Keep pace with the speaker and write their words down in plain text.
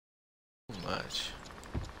much.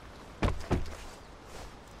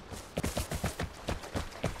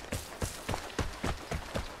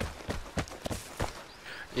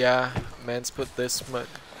 Yeah, man's put this much,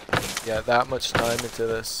 yeah, that much time into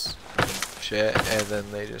this shit, and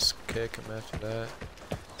then they just kick him after that.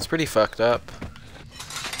 It's pretty fucked up.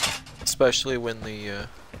 Especially when the,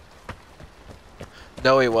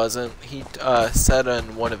 no, he wasn't. He, said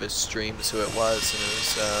on one of his streams who it was, and it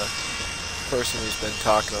was, a person who's been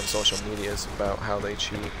talking on social medias about how they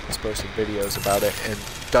cheat. He's posted videos about it and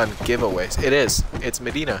done giveaways. It is. It's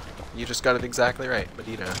Medina. You just got it exactly right.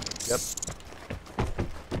 Medina. Yep.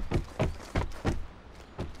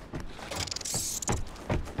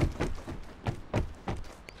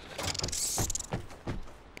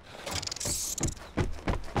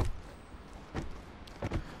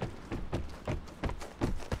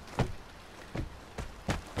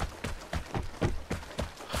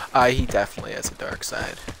 He definitely has a dark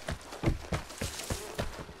side.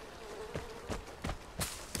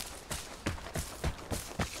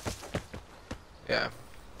 Yeah.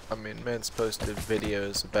 I mean, man's posted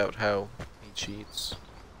videos about how he cheats.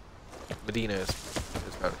 Medina is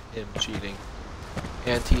about him cheating.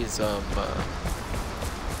 And he's done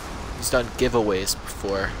giveaways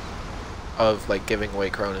before of, like, giving away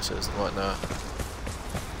Cronuses and whatnot.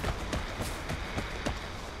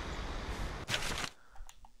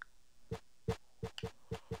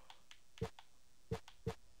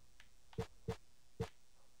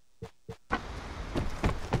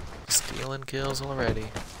 Stealing kills already.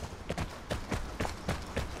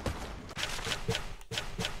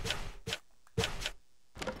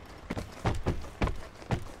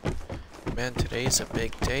 Man, today's a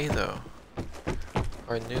big day though.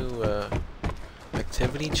 Our new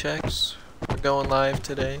activity checks are going live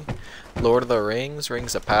today. Lord of the Rings,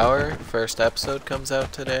 Rings of Power, first episode comes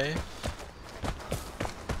out today.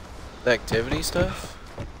 The activity stuff?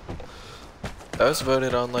 That was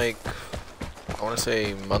voted on like, I want to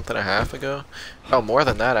say a month and a half ago. Oh, more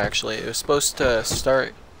than that actually. It was supposed to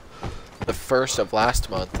start the first of last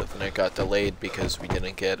month, and then it got delayed because we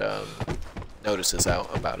didn't get notices out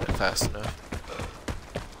about it fast enough.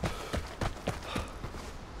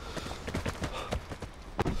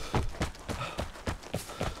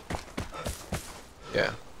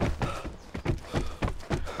 Yeah.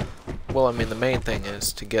 Well, I mean, the main thing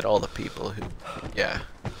is to get all the people who, yeah.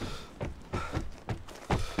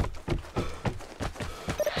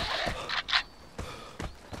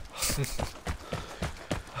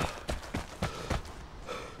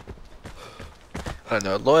 I don't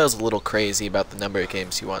know, Loyal's a little crazy about the number of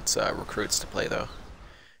games he wants recruits to play, though.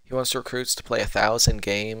 He wants recruits to play 1,000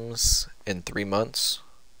 games in 3 months,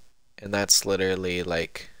 and that's literally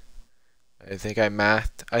like, I think I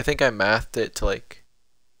mathed it to like,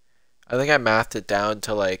 I think I mathed it down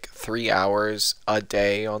to like 3 hours a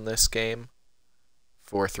day on this game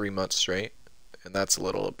for 3 months straight, and that's a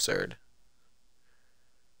little absurd.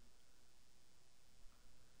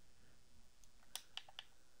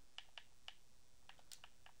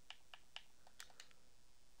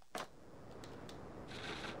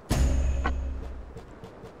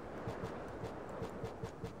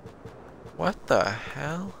 What the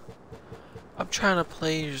hell? I'm trying to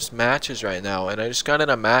play just matches right now, and I just got in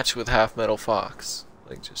a match with Half Metal Fox.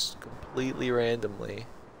 Like, just completely randomly.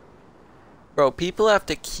 Bro, people have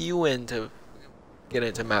to queue in to get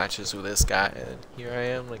into matches with this guy, and here I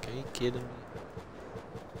am, like, are you kidding me?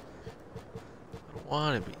 I don't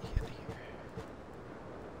want to be in here.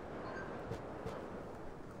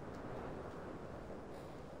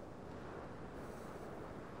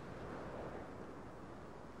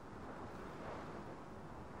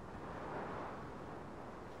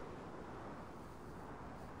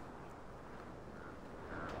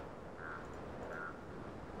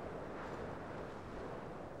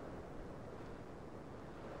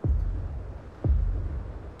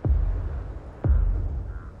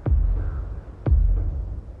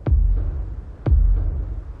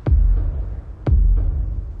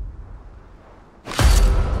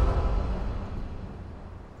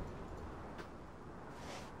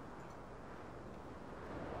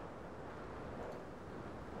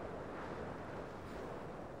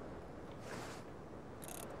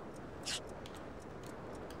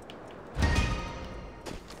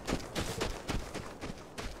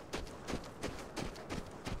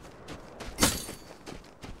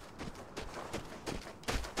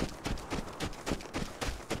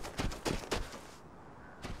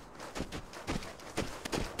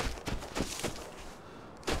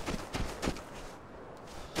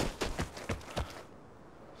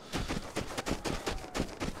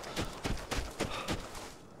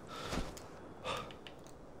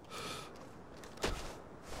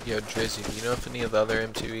 Yo, Drizzy, do you know if any of the other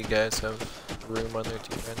M2E guys have room on their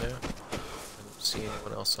team right now? I don't see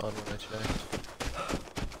anyone else on when I checked.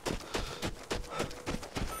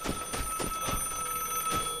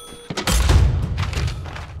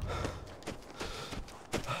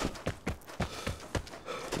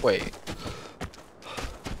 Wait.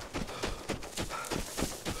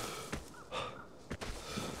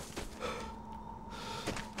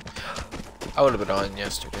 I would have been on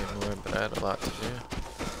yesterday more, but I had a lot to do.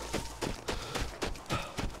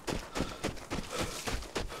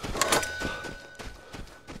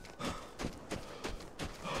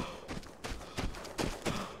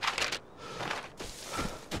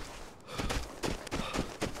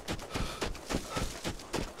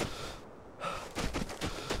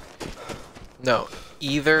 No,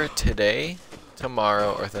 either today,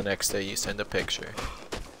 tomorrow, or the next day you send a picture.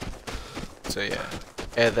 So yeah.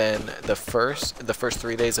 And then the first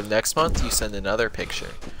 3 days of next month you send another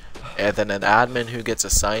picture. And then an admin who gets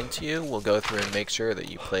assigned to you will go through and make sure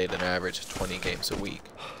that you played an average of 20 games a week.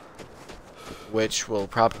 Which will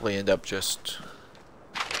probably end up just...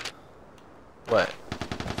 What?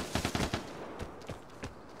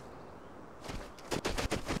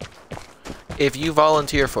 If you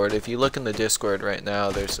volunteer for it, if you look in the Discord right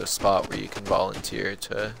now, there's a spot where you can volunteer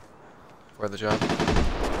for the job.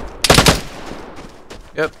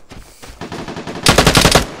 Yep.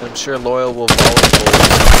 I'm sure Loyal will volunteer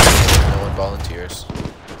if no one volunteers.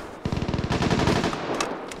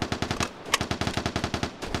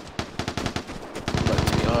 But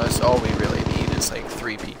to be honest, all we really need is like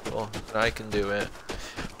 3 people, and I can do it.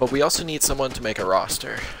 But we also need someone to make a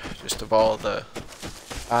roster, just of all the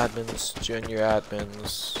admins, junior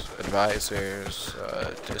admins, advisors,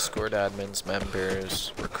 Discord admins,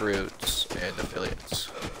 members, recruits, and affiliates.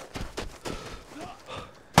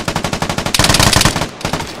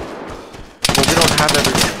 But we don't have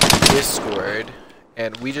everything in Discord,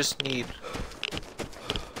 and we just need...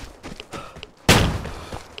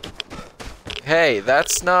 Hey,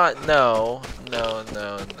 that's not... No.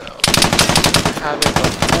 Have it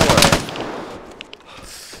before.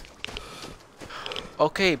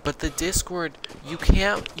 Okay, but the Discord, you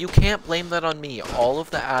can't blame that on me. All of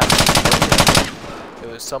the admins voted. It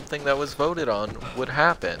was something that was voted on would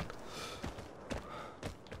happen.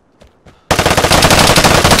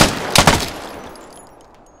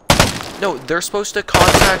 No, they're supposed to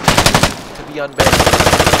contact me to be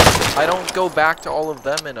unbanned. I don't go back to all of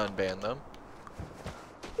them and unban them.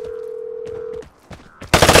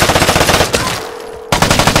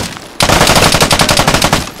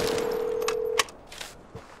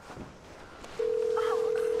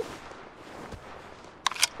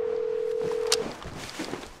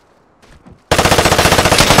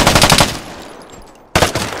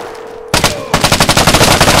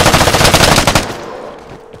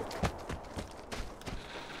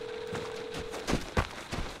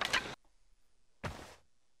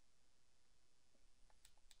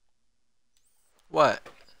 What?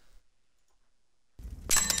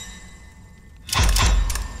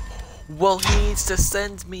 Well, he needs to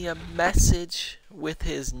send me a message with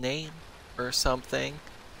his name or something.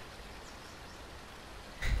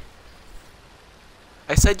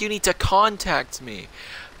 I said you need to contact me.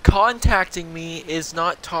 Contacting me is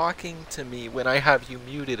not talking to me when I have you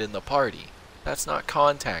muted in the party. That's not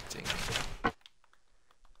contacting me.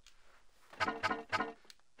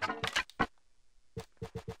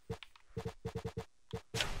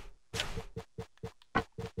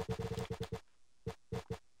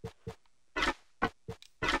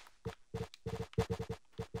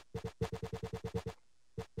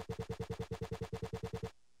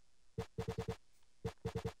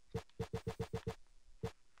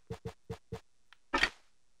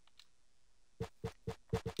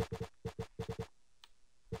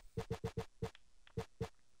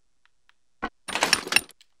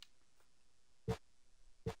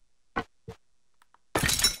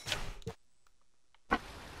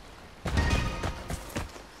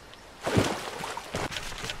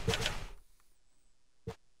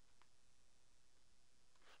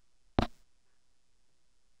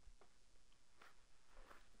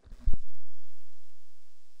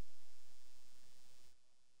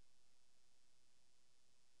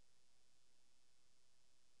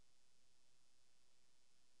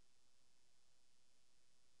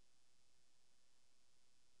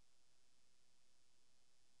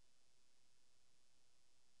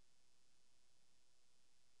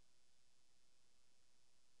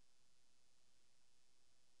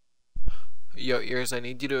 Yo, Ears, I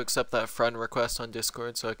need you to accept that friend request on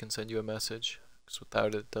Discord so I can send you a message. Because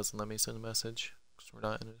without it doesn't let me send a message. Because we're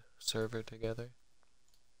not in a server together.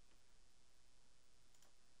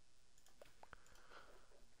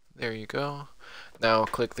 There you go. Now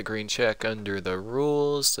click the green check under the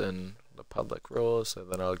rules and the public rules,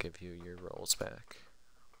 and then I'll give you your roles back.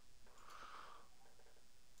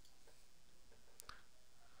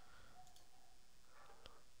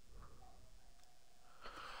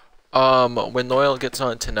 When Noel gets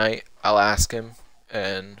on tonight, I'll ask him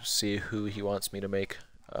and see who he wants me to make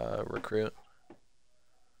recruit.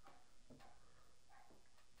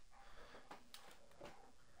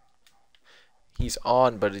 He's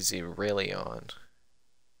on, but is he really on?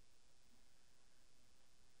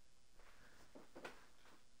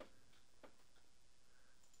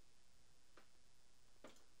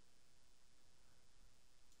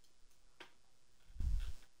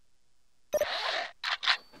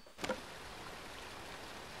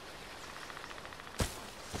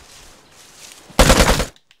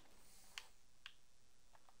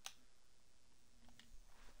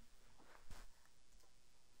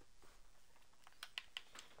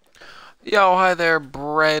 Yo, hi there,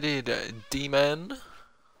 breaded demon.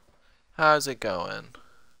 How's it going?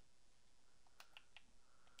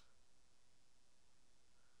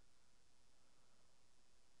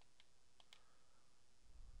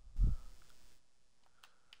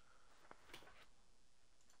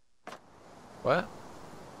 What?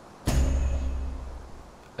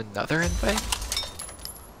 Another invite?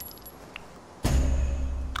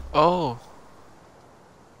 Oh.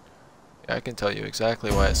 Yeah, I can tell you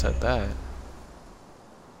exactly why I said that.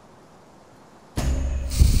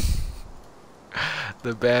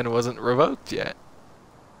 The ban wasn't revoked yet.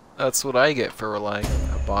 That's what I get for relying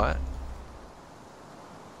on a bot.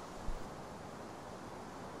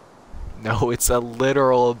 No, it's a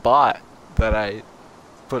literal bot that I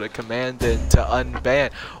put a command in to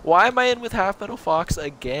unban. Why am I in with Half Metal Fox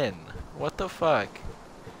again? What the fuck?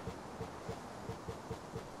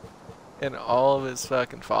 And all of his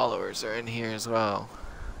fucking followers are in here as well.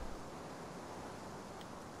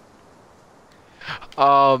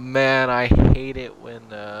 Oh man, I hate it when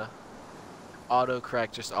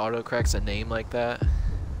autocorrect just autocorrects a name like that.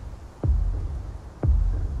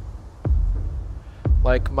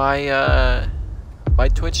 Like my my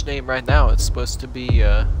Twitch name right now, it's supposed to be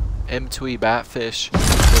M2E Batfish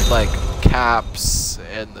with like caps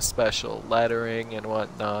and the special lettering and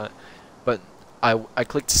whatnot. But I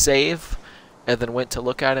clicked save and then went to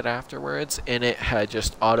look at it afterwards, and it had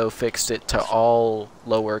just auto-fixed it to all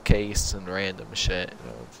lowercase and random shit.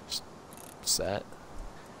 You know, just set.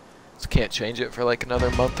 So can't change it for like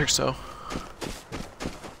another month or so.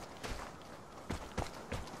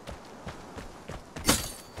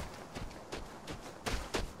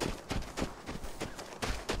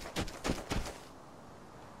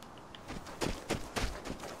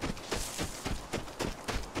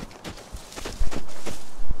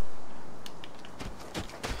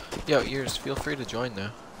 Yo, Ears, feel free to join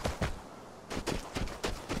now.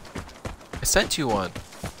 I sent you one.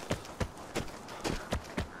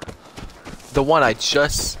 The one I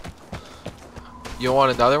just... You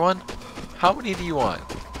want another one? How many do you want?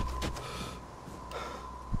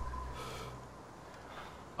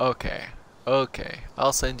 Okay. Okay.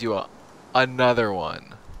 I'll send you another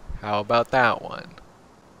one. How about that one?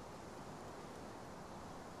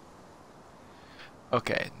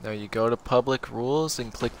 Okay, now you go to public rules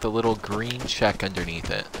and click the little green check underneath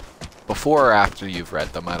it. Before or after you've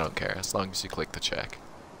read them, I don't care, as long as you click the check.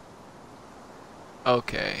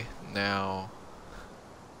 Okay, now...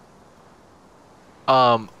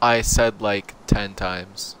 I said like 10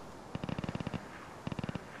 times.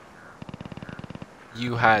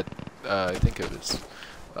 You had, I think it was,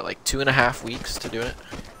 like 2.5 weeks to do it.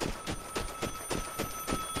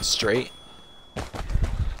 Straight.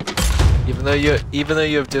 Even though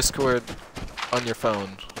you have Discord on your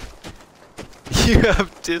phone. You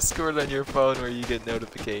have Discord on your phone where you get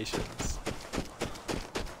notifications.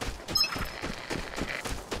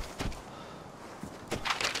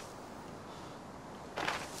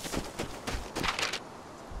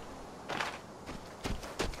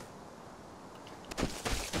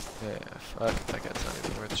 Yeah, fuck, that guy's not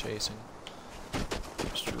even worth chasing.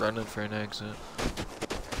 Just running for an exit.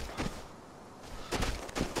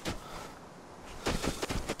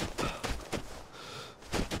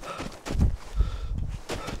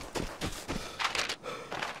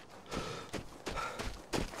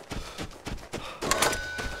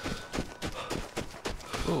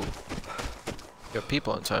 Ooh. Got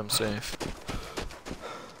people in time safe.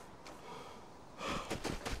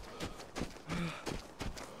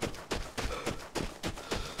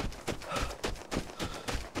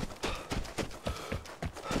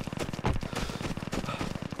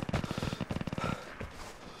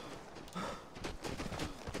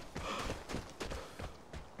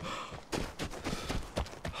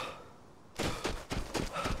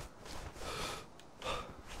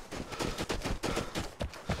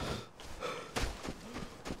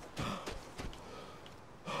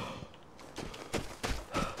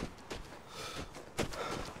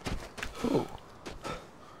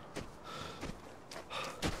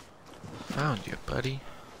 Found you, buddy.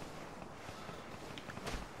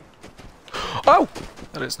 Oh!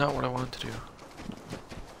 That is not what I wanted to do.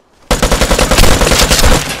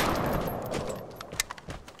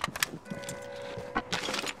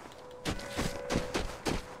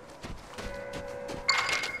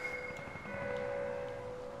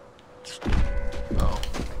 Oh.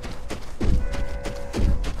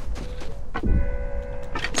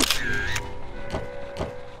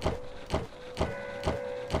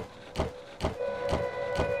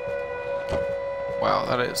 Wow,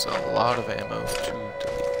 that is a lot of ammo to delete.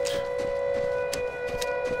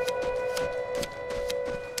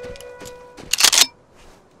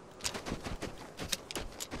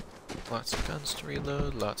 Lots of guns to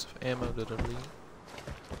reload, lots of ammo to delete.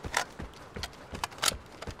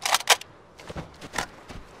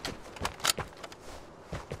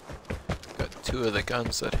 Got 2 of the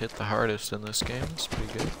guns that hit the hardest in this game, it's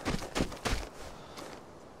pretty good.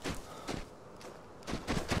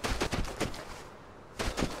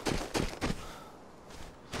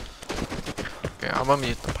 Okay, I'm gonna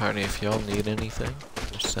mute the party. If y'all need anything,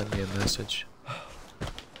 just send me a message.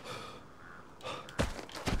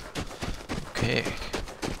 Okay.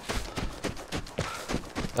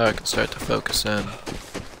 Now I can start to focus in.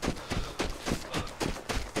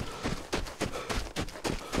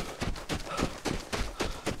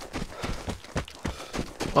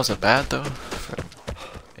 Wasn't bad though. From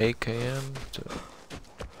 8 km to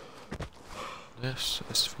this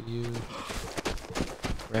is for you,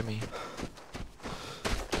 Remy.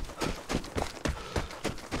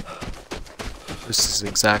 This is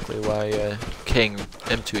exactly why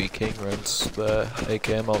M2E King runs the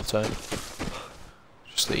AKM all the time.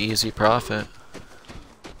 Just the easy profit.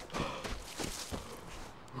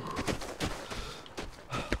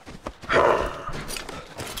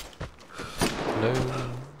 Hello.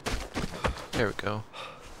 There we go.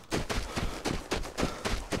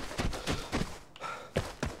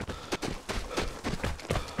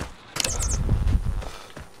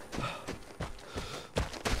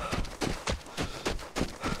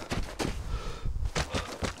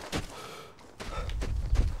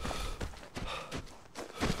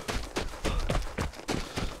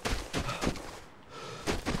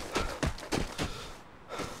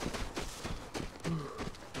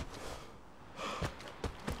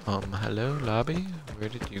 Hello, lobby? Where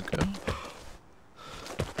did you go?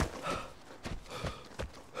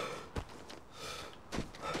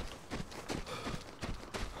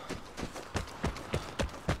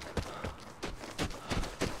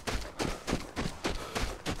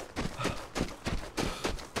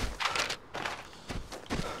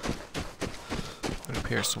 It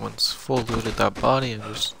appears someone's full looted that body and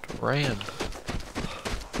just ran.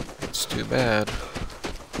 It's too bad.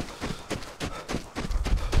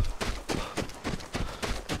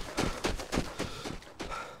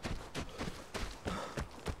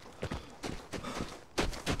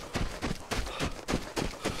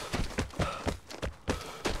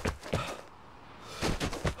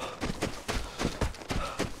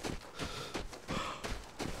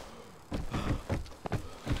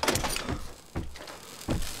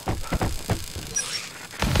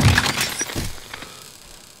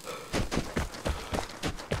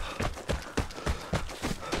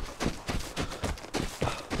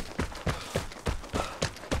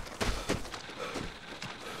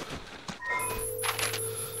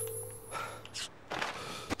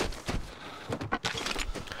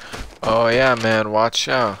 Oh yeah, man, watch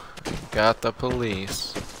out. Got the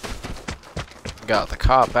police. Got the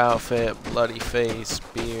cop outfit, bloody face,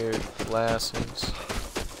 beard, glasses.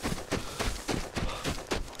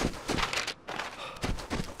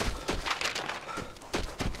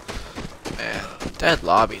 Man, dead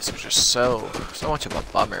lobbies are just so much of a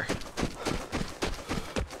bummer.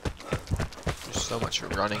 There's so much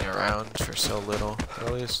running around for so little.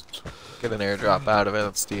 At least get an airdrop out of it,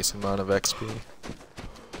 that's a decent amount of XP.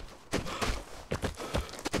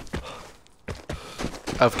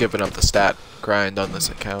 I've given up the stat grind on this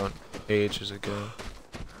account ages ago.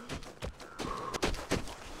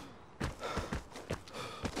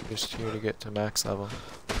 Just here to get to max level.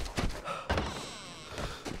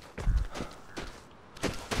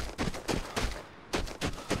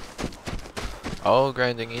 Oh,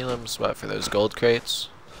 grinding elims, what, for those gold crates?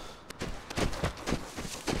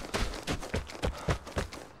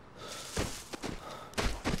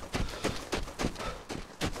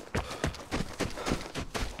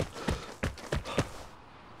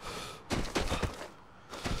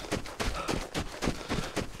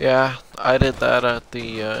 Yeah, I did that at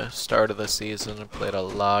the start of the season and played a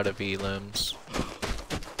lot of elims.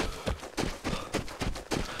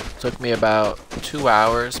 Took me about 2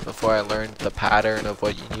 hours before I learned the pattern of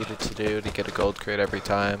what you needed to do to get a gold crate every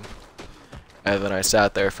time. And then I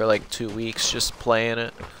sat there for like 2 weeks just playing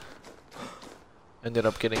it. Ended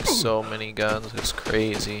up getting so many guns, it's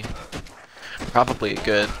crazy. Probably a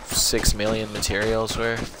good 6 million materials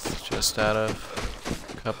worth just out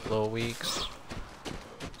of a couple of weeks.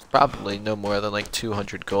 Probably no more than like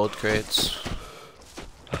 200 gold crates.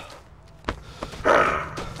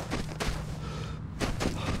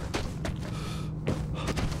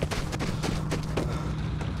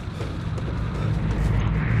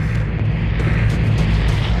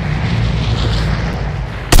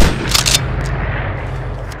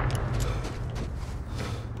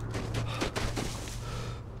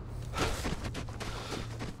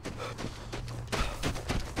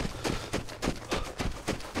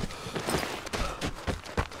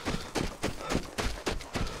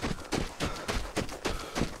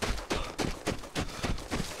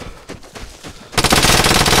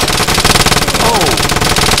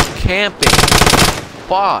 Camping.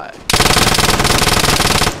 Why?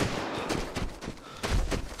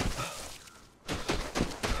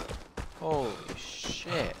 Holy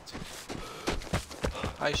shit.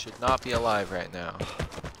 I should not be alive right now.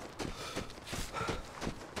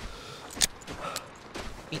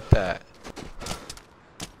 Eat that.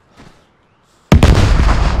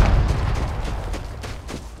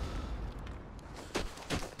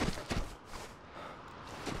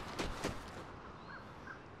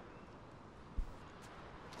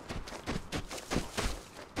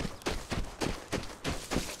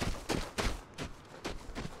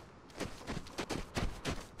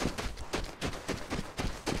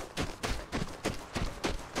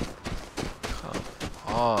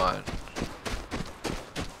 On.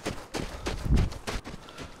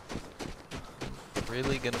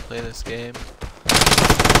 Really gonna play this game?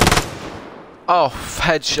 Oh,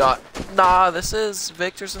 headshot. Nah, this is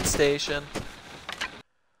Victor's and Station.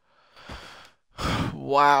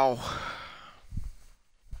 Wow.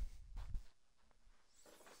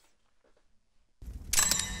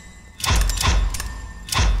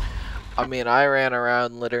 I mean, I ran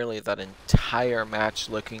around literally that entire match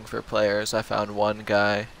looking for players. I found one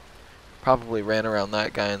guy. Probably ran around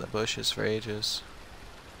that guy in the bushes for ages.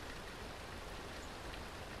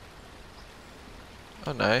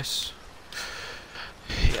 Oh, nice.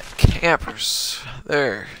 Yeah, campers.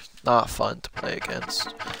 They're not fun to play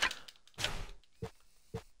against.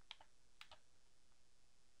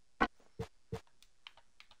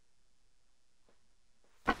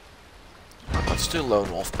 Let's do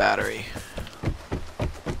Lone Wolf Battery.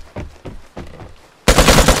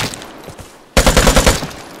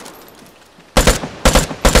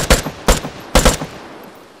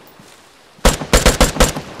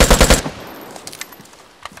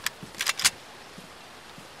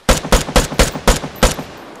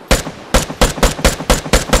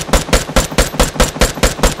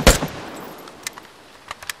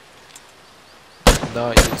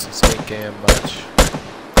 Not used this game much.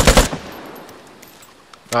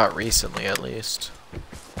 Not recently, at least.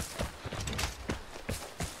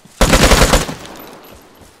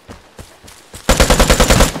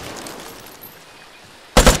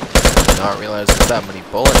 Not realize there's that many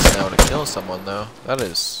bullets now to kill someone, though. That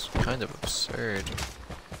is kind of absurd.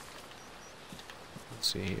 Let's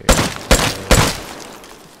see here.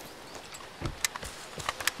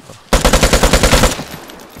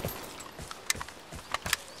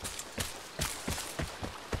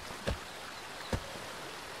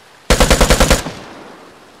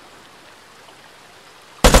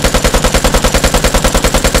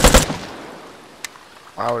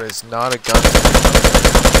 Wow, it is not a gun.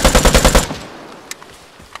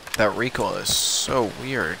 That recoil is so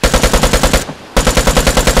weird.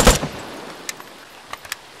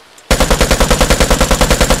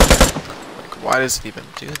 Like, why does it even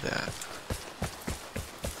do that?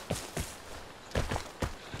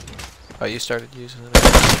 Oh, you started using it?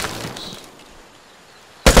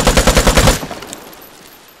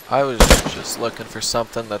 I was just looking for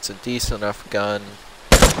something that's a decent enough gun.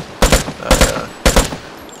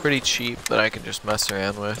 Pretty cheap that I can just mess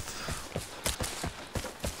around with.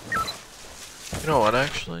 You know what,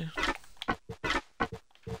 actually? I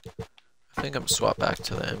think I'm swap back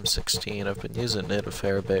to the M16. I've been using it a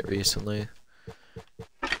fair bit recently.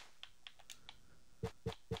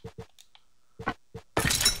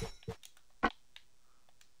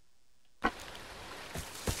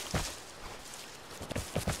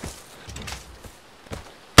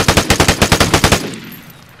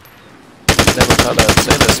 Never thought I'd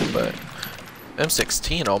say this, but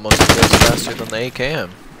M16 almost goes faster than the AKM.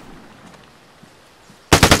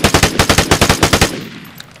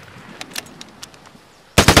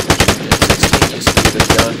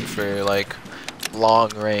 gun for like long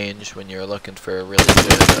range when you're looking for a really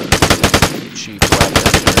good cheap weapon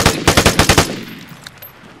early game.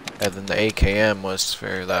 And then the AKM was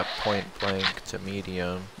for that point blank to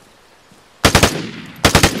medium.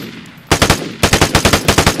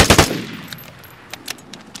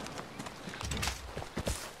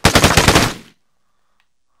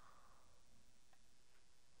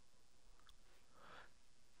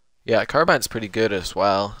 Yeah, carbine's pretty good as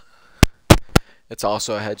well. It's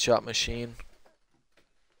also a headshot machine.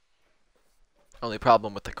 Only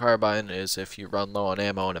problem with the carbine is if you run low on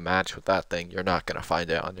ammo in a match with that thing, you're not going to find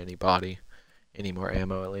it on any body. Any more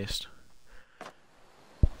ammo, at least.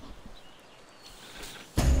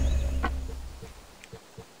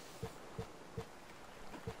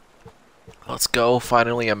 Let's go.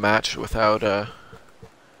 Finally a match without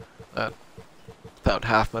without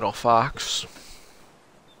Half Metal Fox.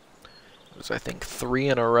 It was, I think, 3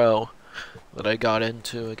 in a row that I got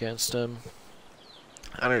into against him.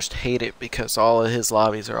 I just hate it because all of his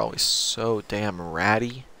lobbies are always so damn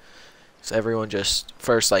ratty. So everyone just,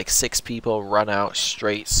 first like 6 people run out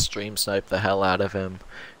straight, stream snipe the hell out of him,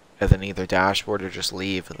 and then either dashboard or just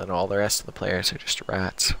leave, and then all the rest of the players are just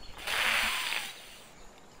rats.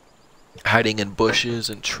 Hiding in bushes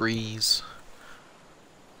and trees.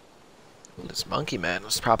 This monkey man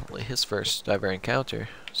was probably his first ever encounter.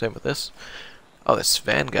 Same with this. Oh, this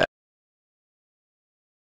van guy.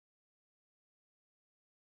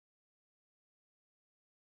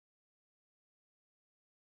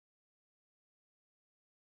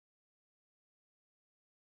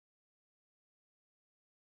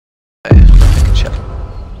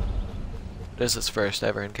 This is his first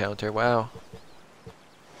ever encounter. Wow.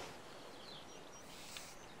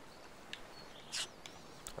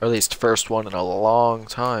 Or at least first one in a long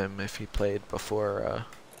time if he played before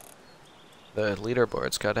the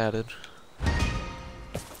leaderboards got added.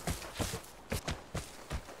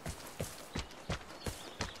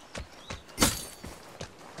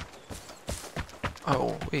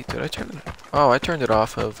 Oh, wait, did I turn it? Oh, I turned it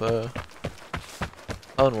off of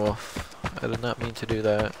Lone Wolf. I did not mean to do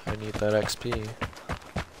that. I need that XP.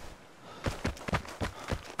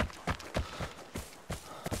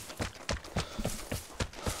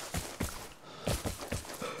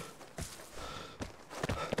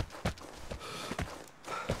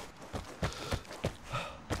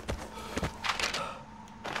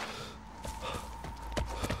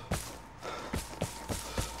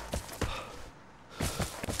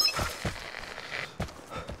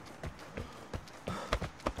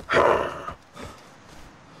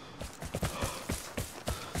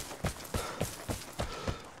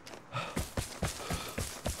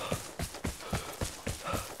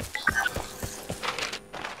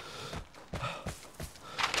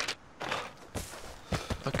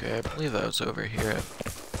 Okay, I believe that was over here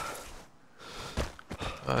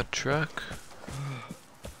at truck.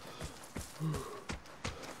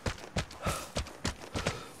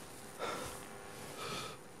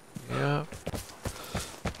 Yep.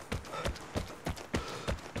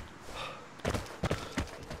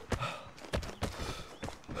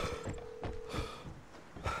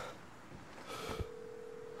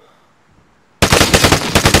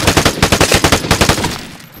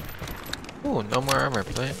 Ooh, no more armor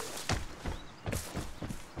plate.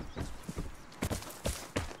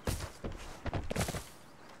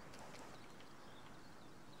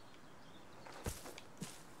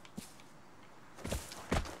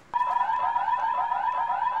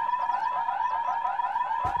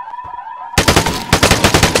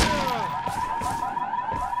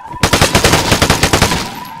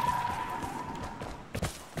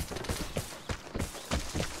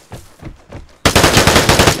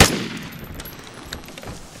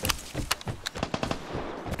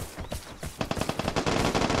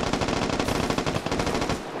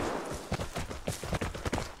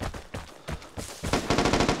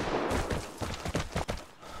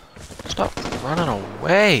 Stop running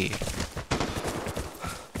away!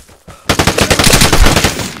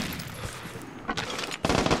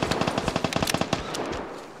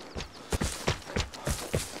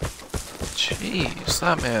 Jeez,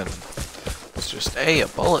 that man is just A, a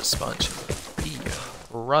bullet sponge, and B,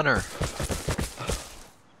 a runner.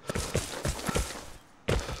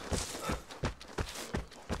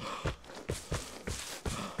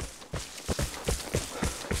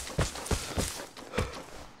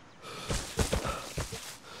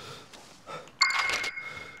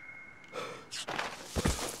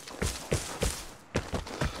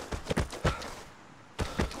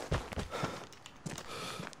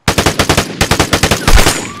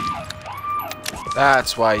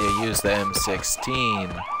 That's why you use the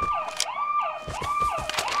M16.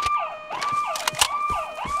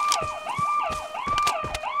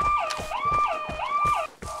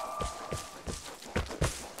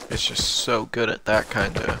 It's just so good at that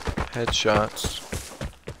kind of headshots.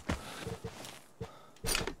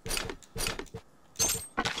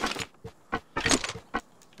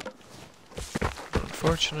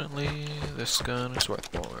 Unfortunately, this gun is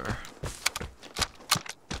worth more.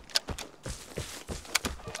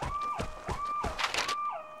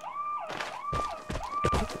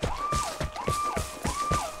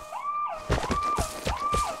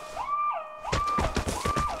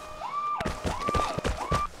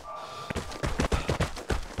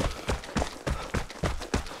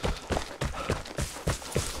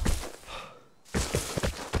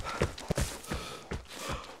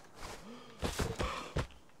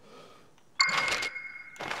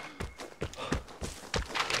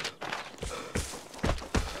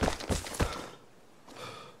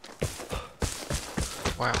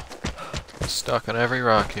 Wow, stuck on every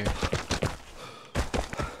rock here.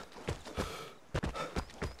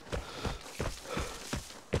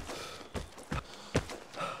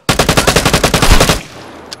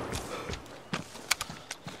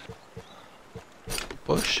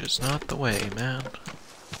 Bush is not the way, man.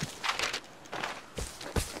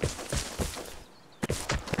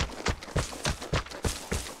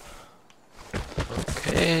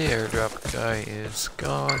 Okay, airdrop guy is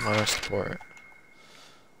gone. Last port.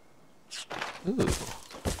 Ooh.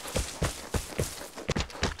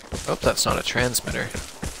 Hope that's not a transmitter.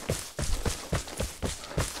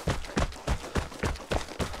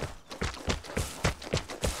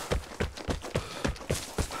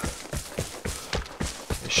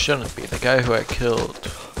 It shouldn't be. The guy who I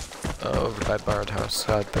killed over by Bard House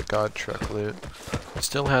had the God Truck loot.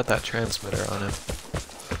 Still had that transmitter on him.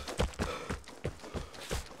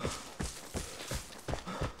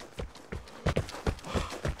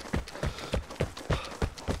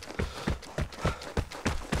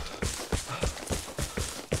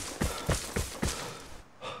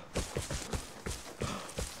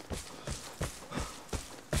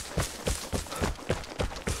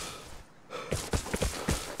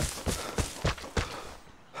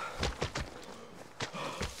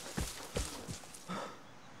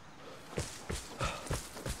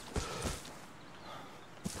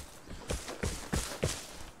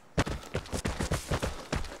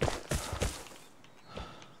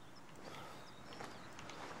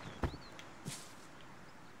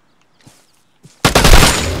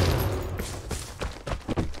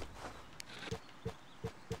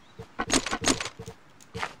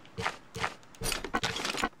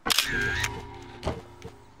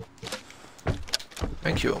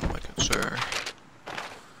 Thank you, my good sir.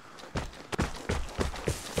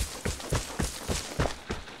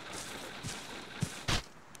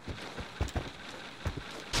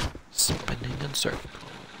 Spinning in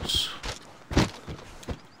circles.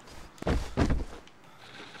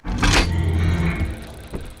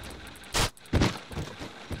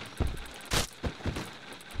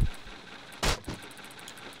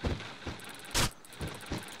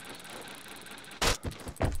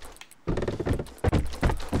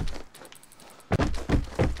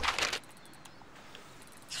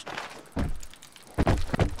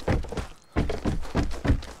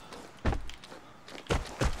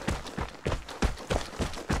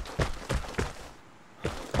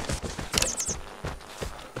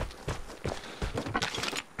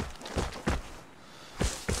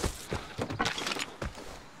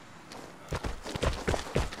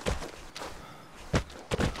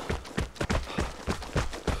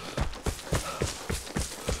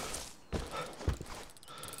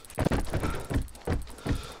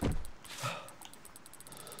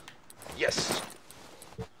 Yes.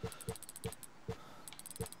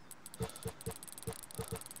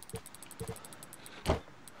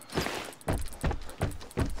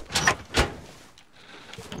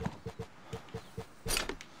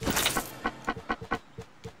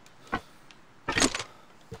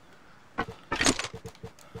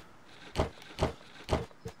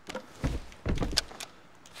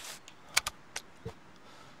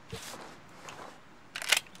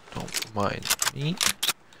 Don't mind me.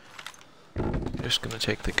 I'm just gonna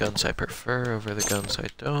take the guns I prefer over the guns I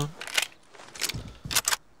don't.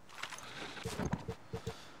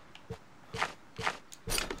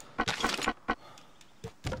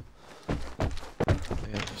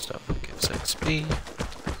 And the stuff that gives XP.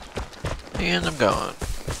 And I'm gone.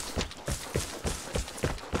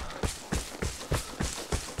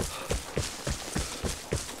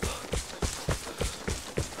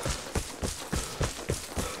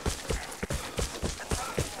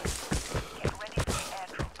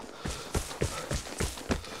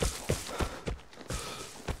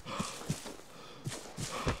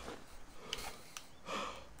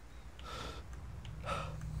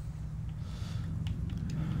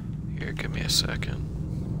 second.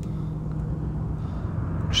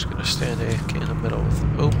 I'm just gonna stand AFK in the middle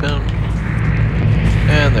with open.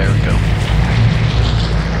 And there we go.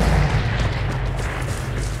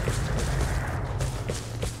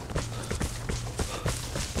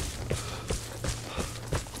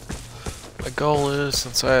 My goal is,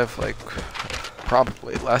 since I have like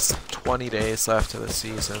probably less than 20 days left of the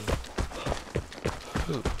season.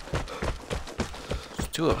 Ooh. There's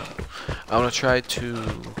 2 of them. I want to try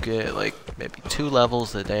to get like maybe 2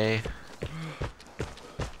 levels a day.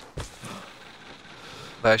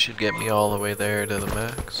 That should get me all the way there to the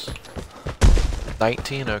max.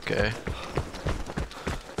 19? Okay.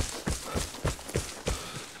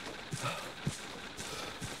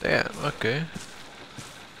 Damn, okay.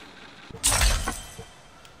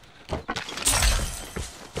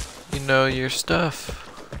 You know your stuff.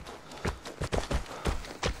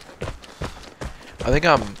 I think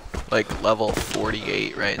I'm like level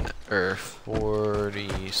 48 right now, or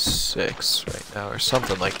 46 right now, or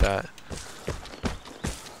something like that.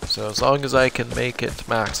 So as long as I can make it to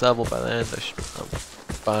max level by the end, I'm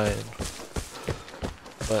fine.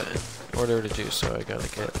 But in order to do so, I gotta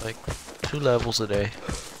get like 2 levels a day.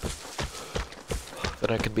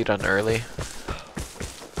 Then I can be done early.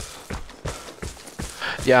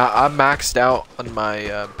 Yeah, I'm maxed out on my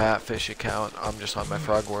Batfish account. I'm just on my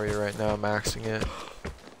Frog Warrior right now, maxing it.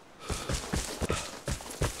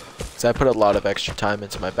 So I put a lot of extra time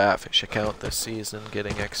into my Batfish account this season,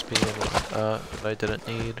 getting XP and whatnot that I didn't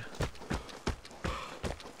need.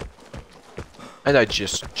 And I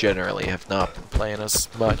just generally have not been playing as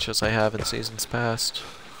much as I have in seasons past.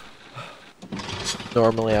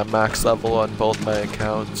 Normally I'm max level on both my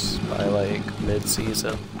accounts by like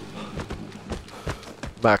mid-season.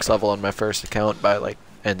 Max level on my first account by like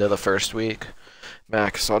end of the first week.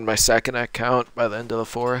 Max on my second account by the end of the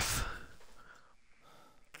 4th.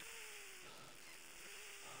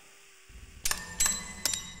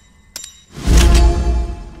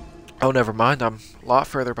 Oh, never mind. I'm a lot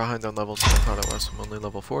further behind on levels than I thought I was. I'm only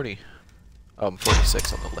level 40. Oh, I'm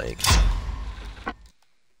 46 on the legs.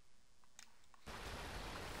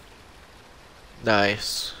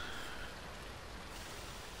 Nice.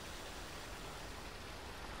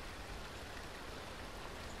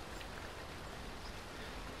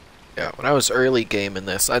 Yeah, when I was early gaming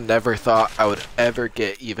this, I never thought I would ever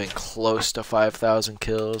get even close to 5,000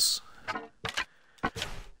 kills.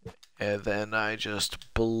 And then I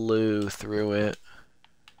just blew through it.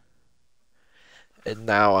 And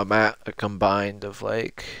now I'm at a combined of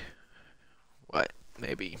like, what,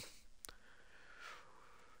 maybe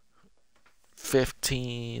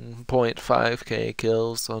 15.5k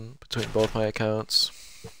kills on between both my accounts.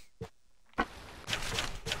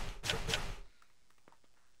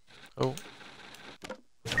 Oh.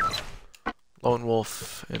 Lone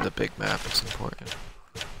Wolf in the big map is important.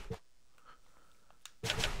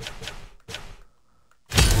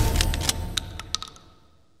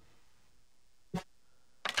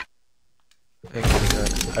 And getting an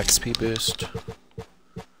XP boost.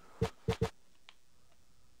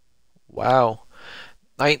 Wow.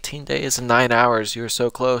 19 days and 9 hours. You were so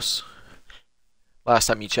close. Last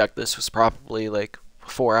time you checked this was probably like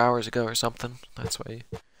 4 hours ago or something. That's why you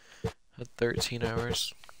had 13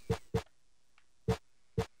 hours.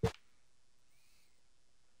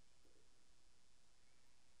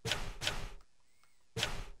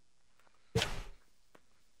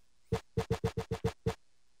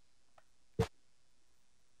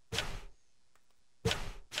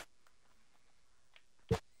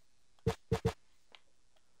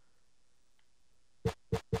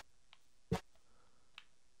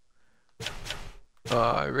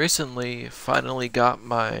 I recently finally got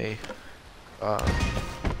my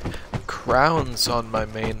crowns on my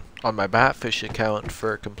Batfish account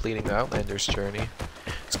for completing the Outlander's journey.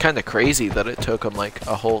 It's kind of crazy that it took them like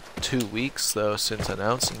a whole 2 weeks though since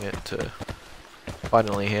announcing it to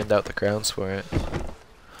finally hand out the crowns for it.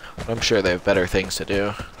 But I'm sure they have better things to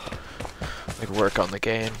do, like work on the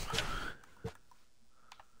game.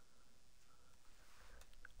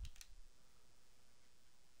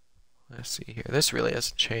 Let's see here. This really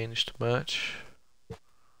hasn't changed much.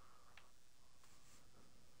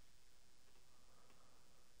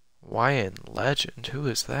 Wyan Legend? Who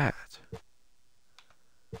is that?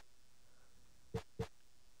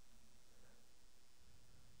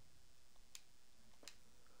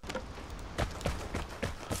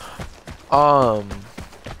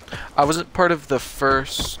 I wasn't part of the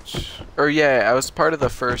first, or yeah, I was part of the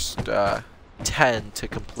first 10 to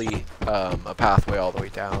complete a pathway all the way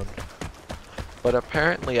down. But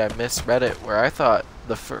apparently I misread it, where I thought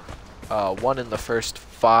the one in the first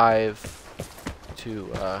 5 to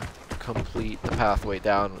complete the pathway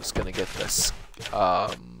down was gonna get this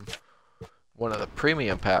one of the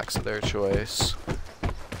premium packs of their choice,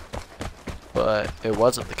 but it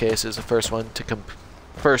wasn't the case. It was the first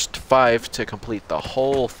 5 to complete the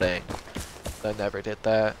whole thing. I never did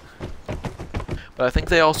that. But I think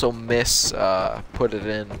they also put it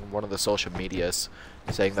in one of the social medias,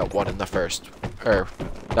 saying that not one in the first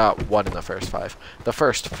 5. The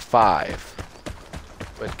first 5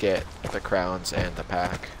 would get the crowns and the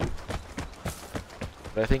pack.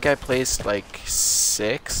 But I think I placed like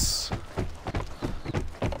 6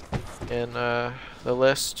 in the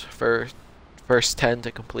list for first 10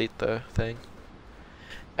 to complete the thing.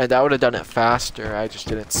 And I would have done it faster, I just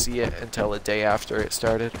didn't see it until a day after it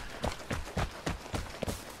started.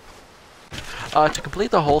 To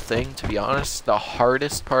complete the whole thing, to be honest, the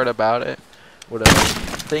hardest part about it would have,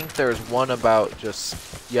 I think there was one about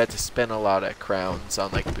just, you had to spend a lot of crowns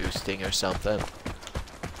on like boosting or something.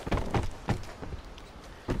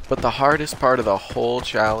 But the hardest part of the whole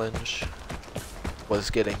challenge was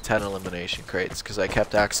getting 10 elimination crates, because I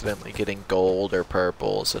kept accidentally getting gold or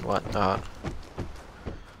purples and whatnot.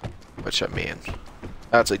 Which, I mean,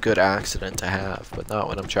 that's a good accident to have, but not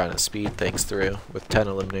when I'm trying to speed things through with 10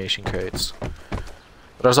 elimination crates.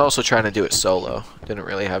 But I was also trying to do it solo. Didn't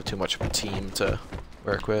really have too much of a team to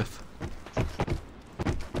work with.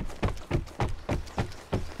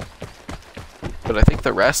 But I think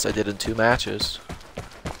the rest I did in 2 matches.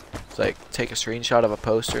 It's like, take a screenshot of a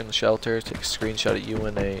poster in the shelter, take a screenshot of you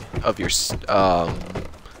in of your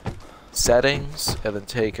settings, and then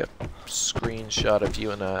take a screenshot of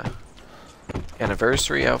you in a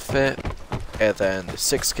anniversary outfit, and then the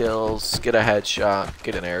 6 kills, get a headshot,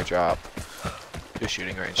 get an airdrop, do a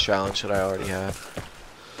shooting range challenge that I already had.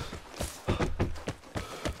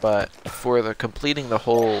 But for the completing the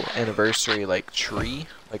whole anniversary like tree,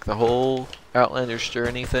 like the whole Outlander's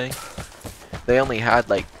Journey thing, they only had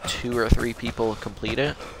like 2 or 3 people complete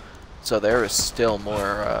it, so there was still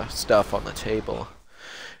more stuff on the table.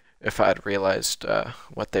 If I'd realized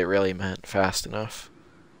what they really meant fast enough,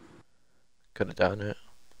 could have done it.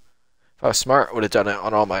 If I was smart, I would have done it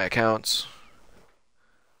on all my accounts.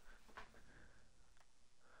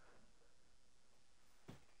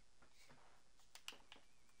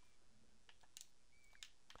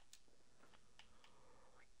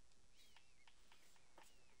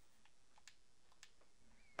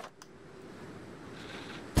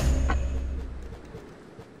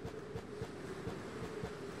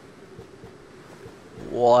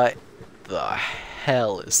 What the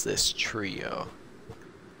hell is this trio?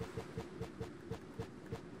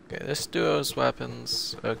 Okay, this duo's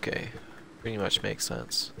weapons, okay, pretty much makes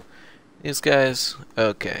sense. These guys,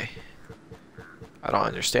 okay. I don't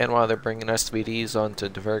understand why they're bringing SVDs onto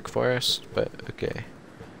Diverg Forest, but okay.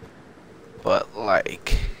 But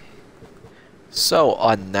like, so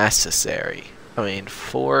unnecessary. I mean,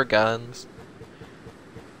 4 guns.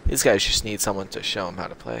 These guys just need someone to show them how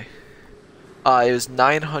to play. It was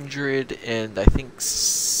 900 and I think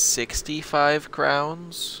 65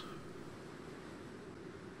 crowns,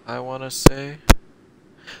 I want to say.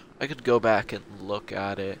 I could go back and look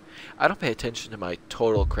at it. I don't pay attention to my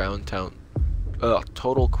total crown count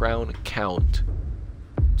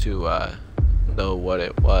to know what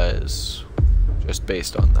it was, just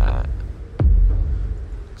based on that.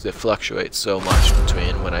 Because it fluctuates so much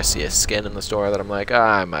between when I see a skin in the store that I'm like,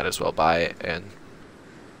 I might as well buy it, and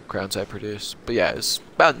crowns I produce. But yeah, it's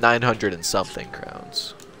about 900 and something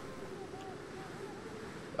crowns.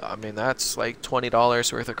 I mean, that's like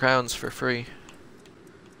 $20 worth of crowns for free.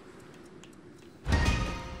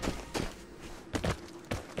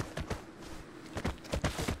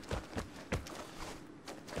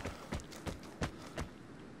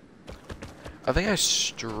 I think I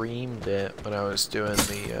streamed it when I was doing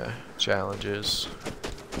the challenges.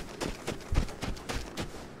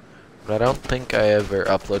 But I don't think I ever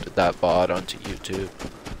uploaded that VOD onto YouTube.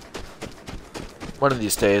 One of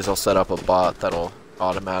these days I'll set up a bot that'll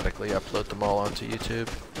automatically upload them all onto YouTube.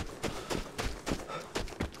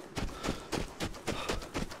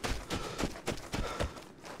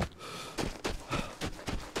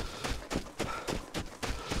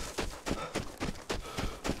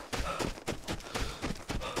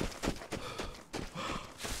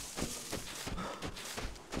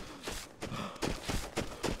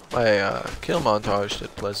 My kill montage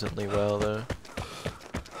did pleasantly well though.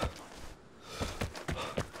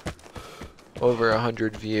 Over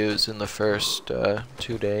 100 views in the first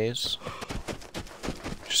 2 days,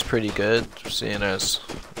 which is pretty good, seeing as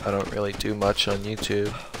I don't really do much on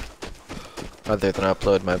YouTube other than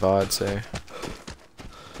upload my VODs there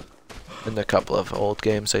and a couple of old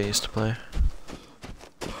games I used to play.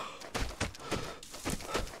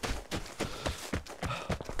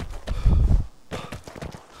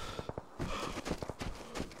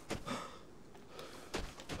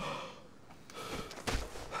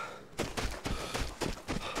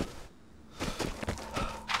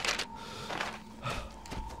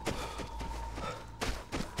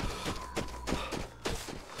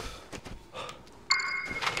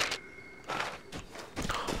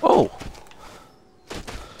 Oh!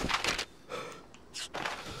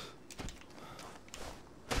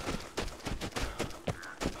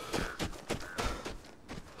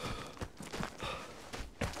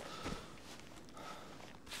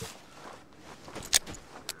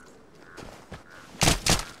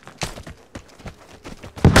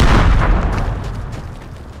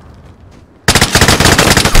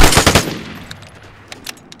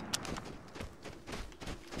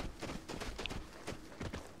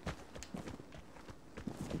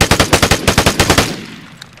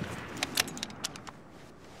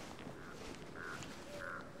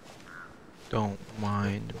 Don't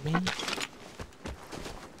mind me.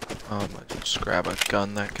 I'm gonna just grab a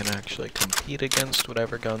gun that can actually compete against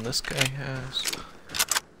whatever gun this guy has.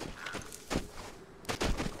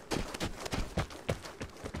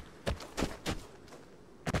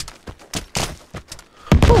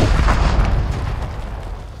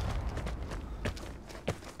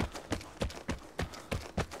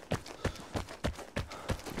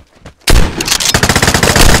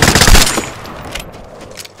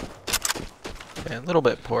 A little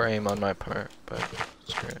bit poor aim on my part, but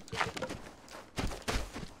screw it.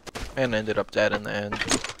 And ended up dead in the end.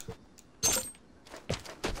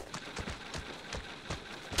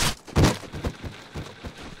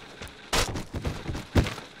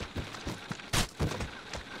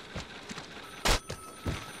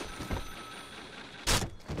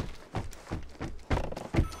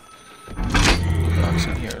 Dogs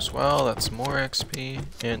in here as well, that's more XP,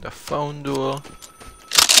 and a phone duel.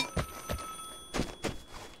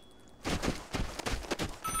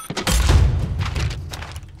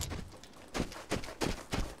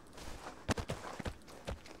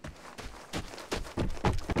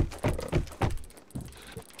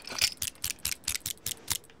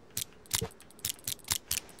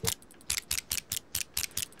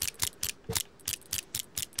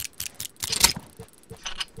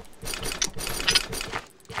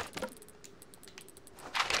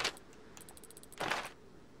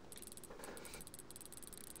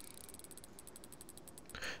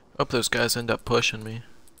 Hope those guys end up pushing me.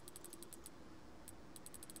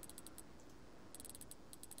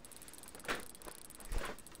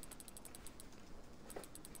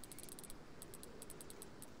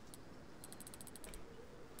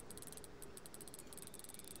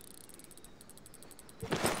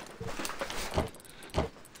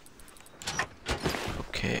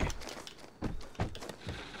 Okay.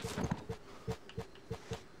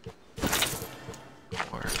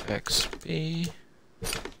 More XP.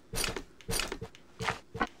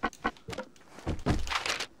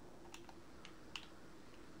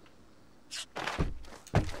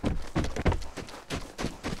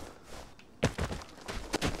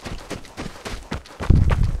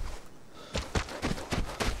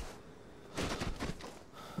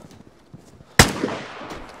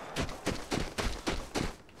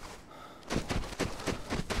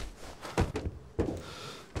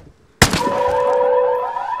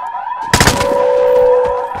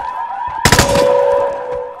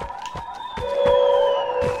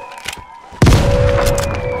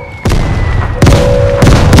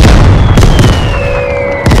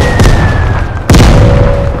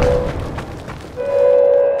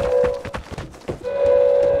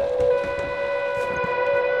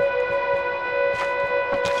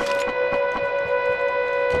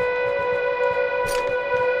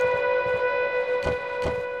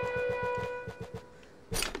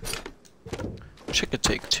 Wish I could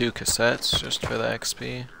take 2 cassettes just for the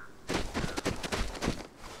XP.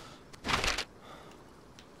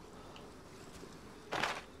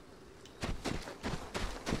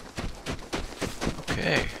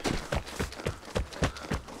 Okay.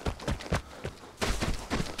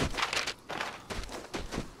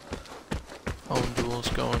 Phone duel's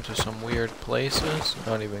going to some weird places.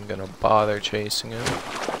 Not even gonna bother chasing him.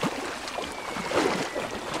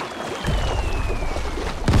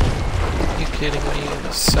 Kidding me?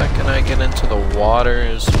 The second I get into the water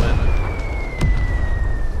is when I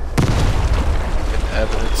get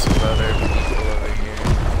evidence of other people over here.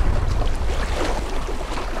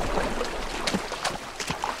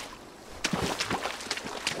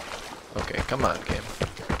 Okay, come on, game.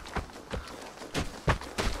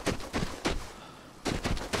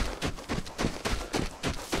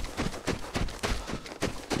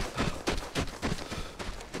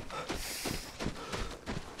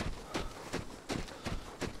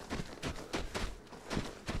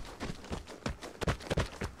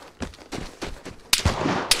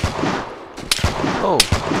 Oh.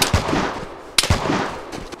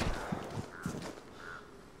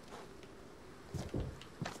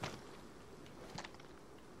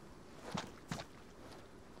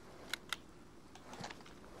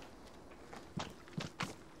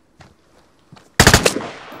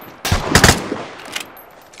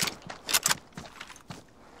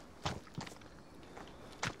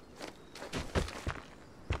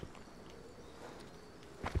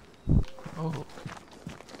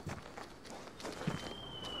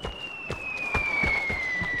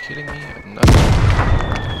 kidding me? Nothing.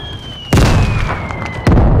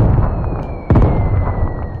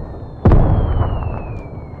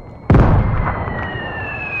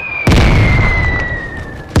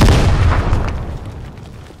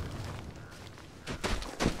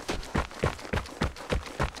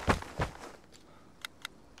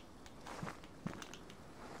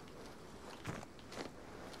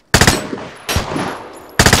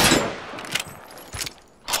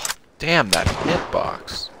 Damn, that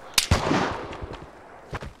hitbox.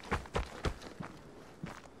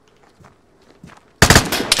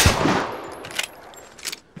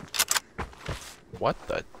 What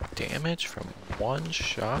the damage from one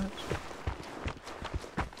shot?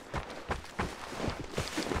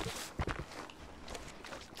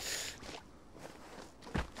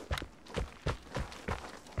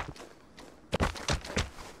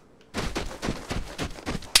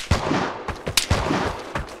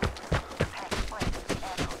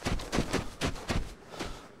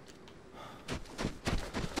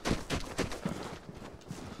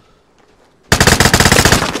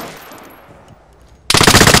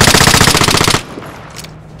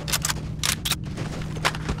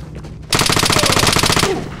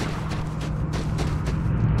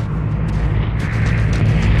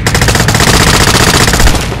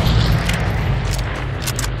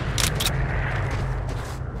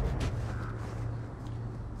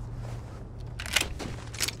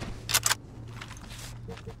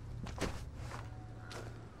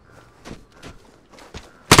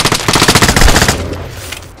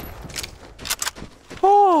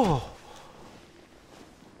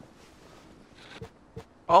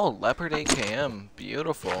 Oh, Leopard AKM.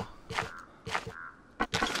 Beautiful.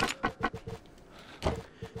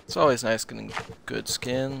 It's always nice getting good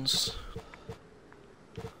skins.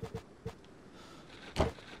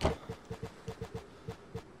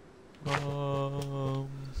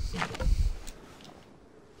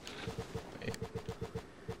 Wait.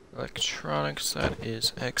 Electronics, that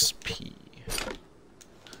is XP.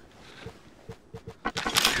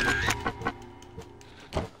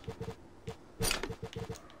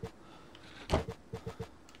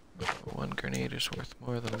 One grenade is worth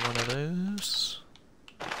more than one of those.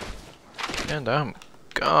 And I'm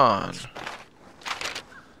gone.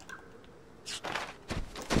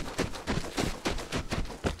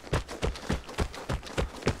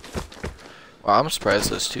 Wow, I'm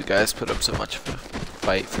surprised those two guys put up so much of a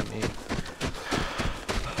fight for me.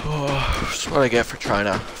 Oh, that's what I get for trying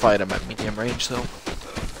to fight them at medium range, though.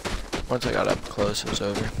 Once I got up close, it was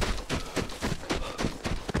over.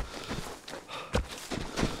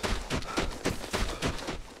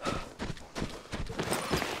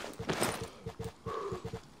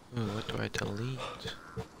 Ooh, what do I delete?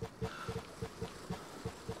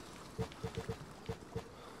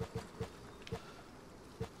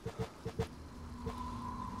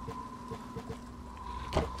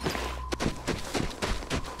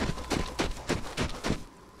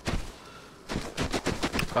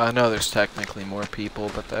 I know there's technically more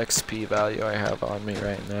people, but the XP value I have on me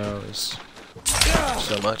right now is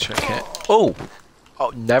so much I can't. Oh!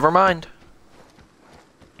 Oh, never mind.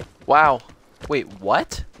 Wow. Wait,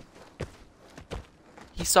 what?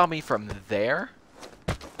 He saw me from there?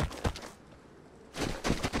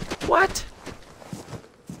 What?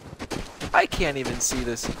 I can't even see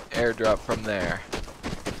this airdrop from there.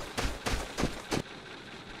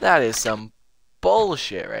 That is some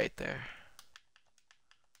bullshit right there.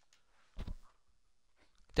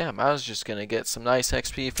 Damn, I was just gonna get some nice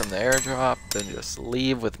XP from the airdrop, then just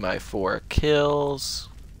leave with my 4 kills.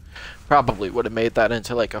 Probably would have made that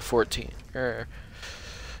into like a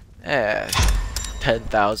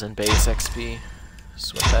 10,000 base XP.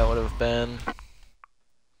 That's what that would have been.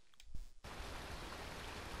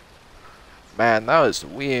 Man, that was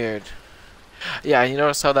weird. Yeah, you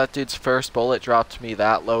notice how that dude's first bullet dropped me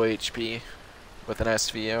that low HP with an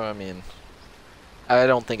SVO? I mean, I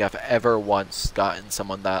don't think I've ever once gotten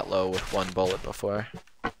someone that low with one bullet before.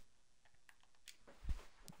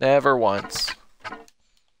 Never once.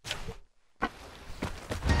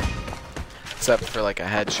 Except for like a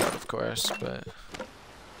headshot, of course, but...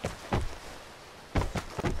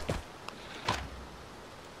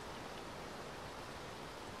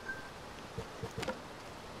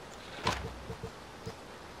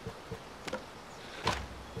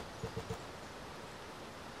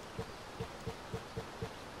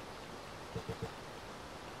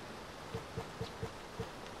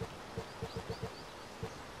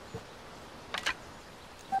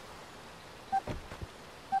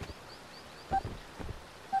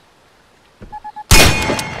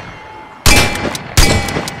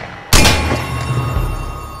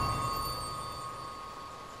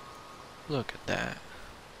 Look at that.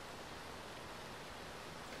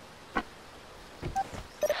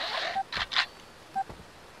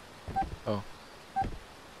 Oh.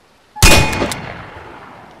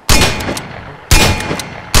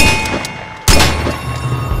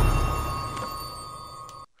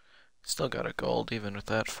 Still got a gold even with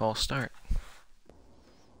that false start.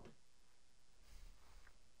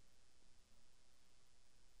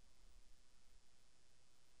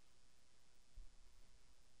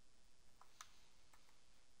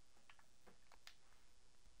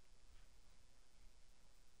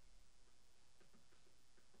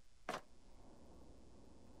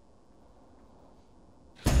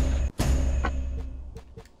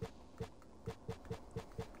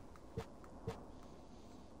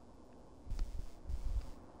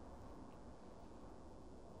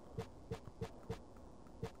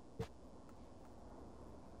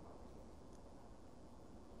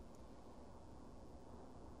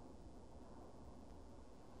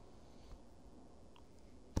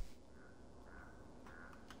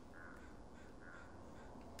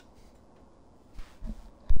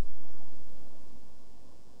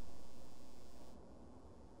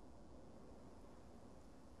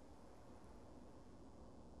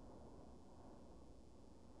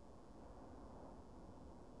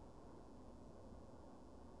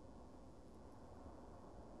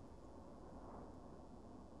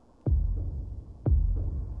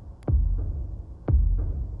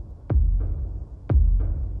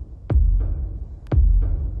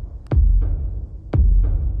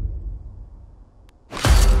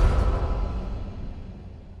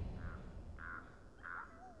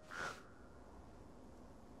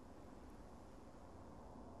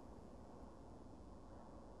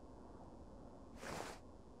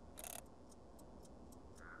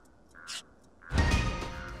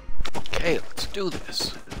 Okay, let's do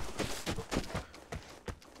this.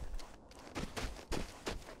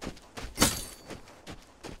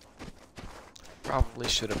 Probably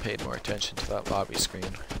should have paid more attention to that lobby screen.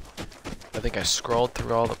 I think I scrolled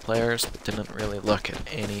through all the players, but didn't really look at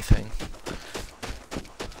anything.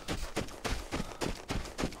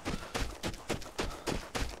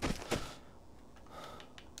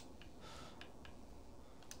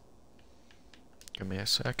 Give me a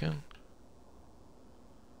second.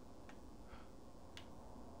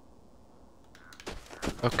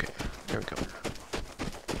 Okay, here we go.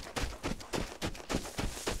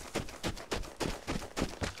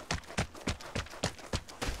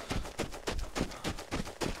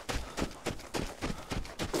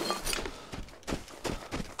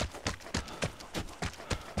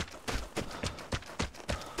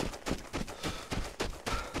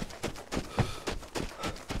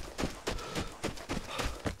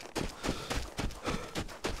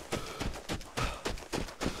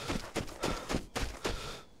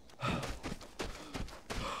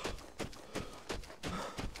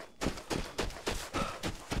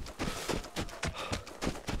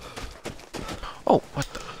 Oh, what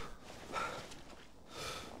the?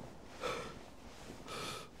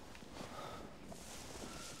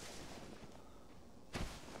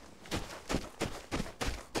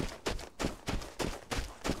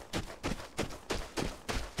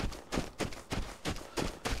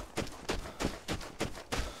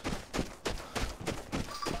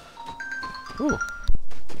 Ooh.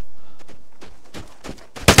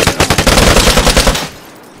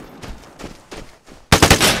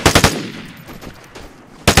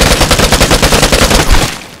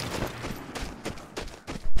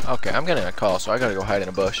 Okay, I'm getting a call, so I gotta go hide in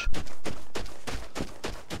a bush.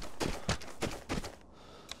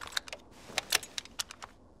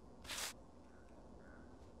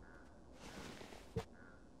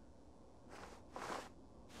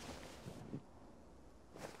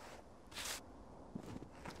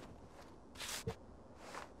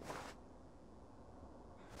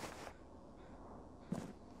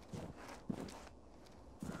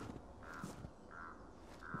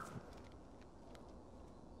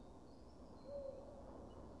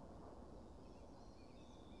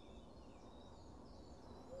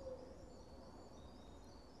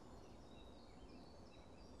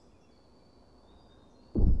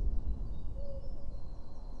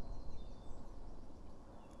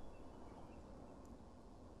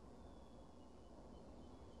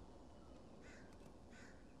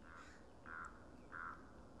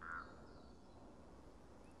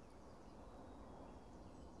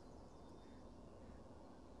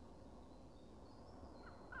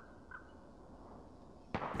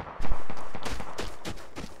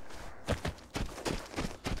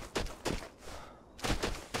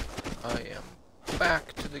 I am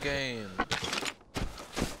back to the game.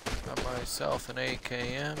 Got myself an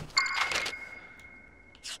AKM.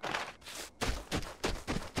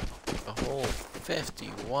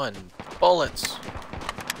 51 bullets.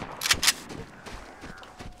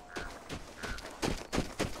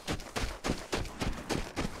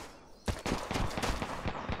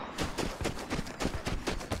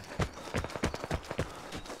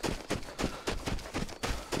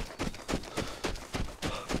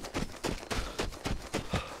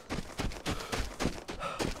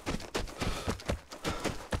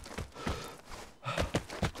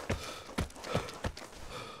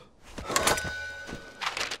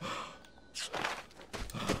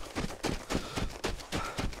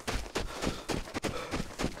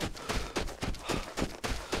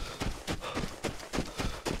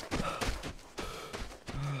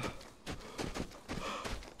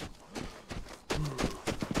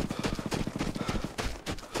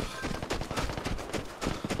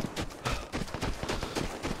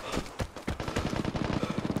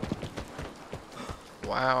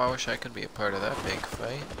 Wow, I wish I could be a part of that big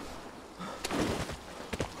fight.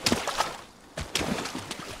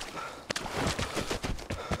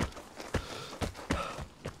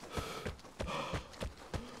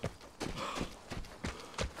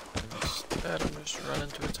 Instead, I'm just running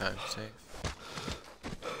to a time safe.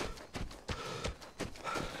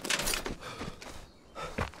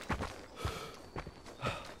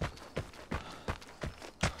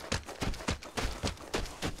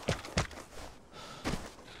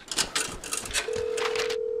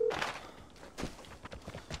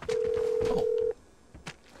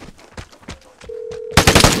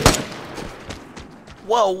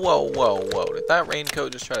 Whoa, whoa, whoa, whoa. Did that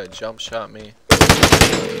raincoat just try to jump shot me?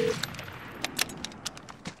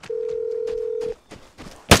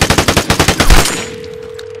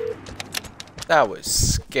 That was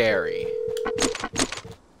scary.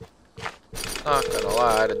 Not gonna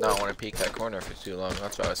lie, I did not want to peek that corner for too long.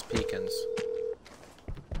 That's why I was peeking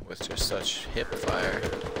with just such hip fire.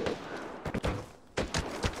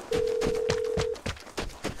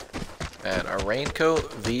 And a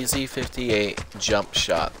raincoat VZ58 jump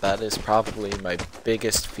shot. That is probably my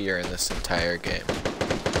biggest fear in this entire game.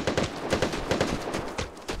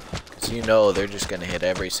 Because you know they're just going to hit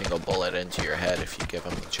every single bullet into your head if you give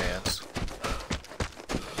them the chance.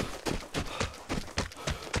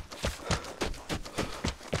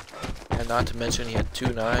 And not to mention he had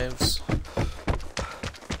 2 knives.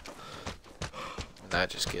 And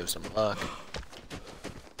that just gives him luck.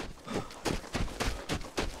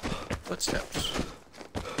 Footsteps.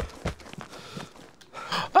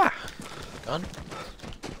 Ah! Gun.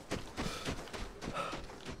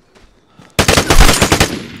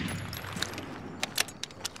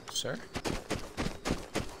 Sir?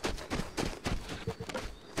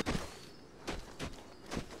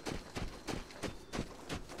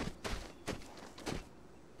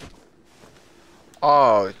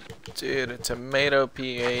 Oh, dude, a tomato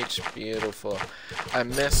PH, beautiful. I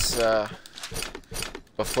miss,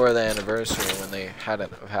 before the anniversary when they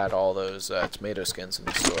hadn't had all those tomato skins in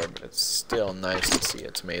the store, but it's still nice to see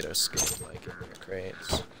a tomato skin like in your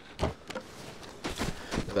crates.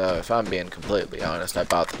 Though, if I'm being completely honest, I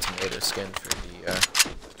bought the tomato skin for the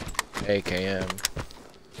AKM.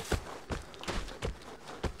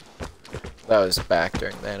 That was back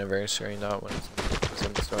during the anniversary, not when it was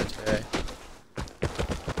in the store today.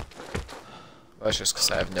 Well, that's just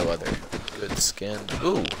because I have no other good skin.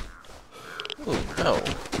 Ooh! Ooh, no.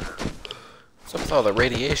 What's up with all the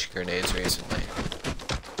radiation grenades recently?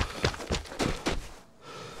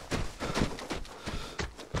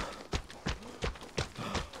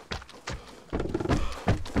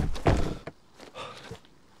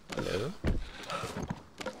 Hello?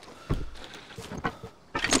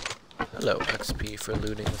 Hello, XP for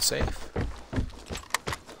looting the safe.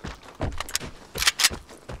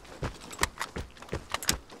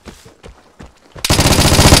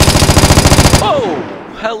 Oh!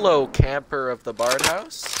 Hello, camper of the Bard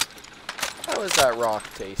House. How is that rock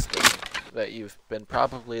tasting that you've been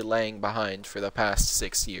probably laying behind for the past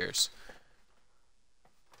 6 years?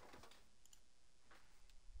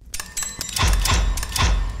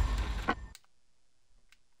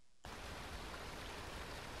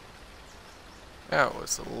 That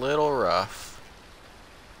was a little rough.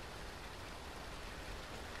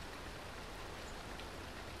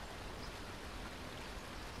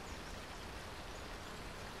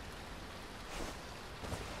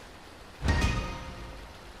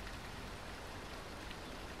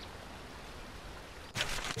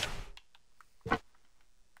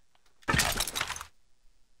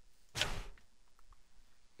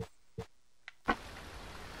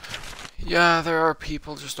 Yeah, there are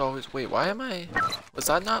people just always... Wait, why am I... Was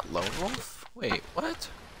that not Lone Wolf? Wait, what?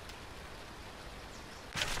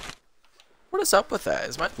 What is up with that?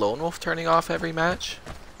 Is my lone wolf turning off every match?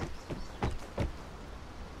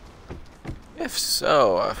 If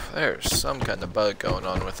so, there's some kind of bug going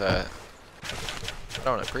on with that. I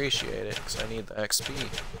don't appreciate it, because I need the XP.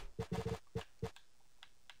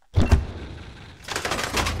 But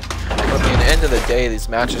I mean, at the end of the day, these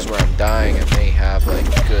matches where I'm dying, I may have, like,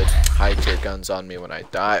 good high-tier guns on me when I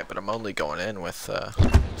die, but I'm only going in with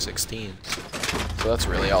 16. So that's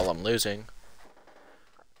really all I'm losing.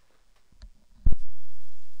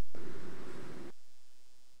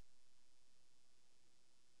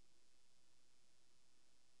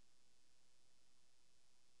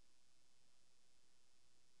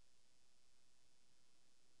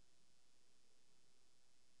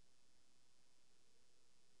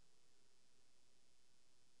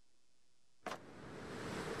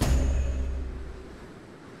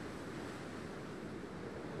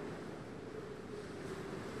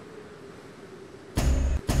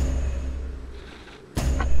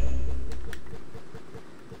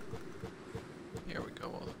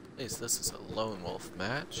 This is a lone wolf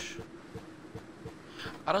match.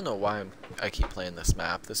 I don't know why I keep playing this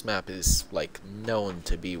map. This map is like known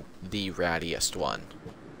to be the rattiest one.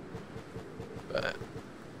 But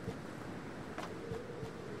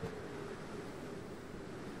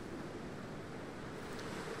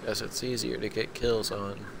guess it's easier to get kills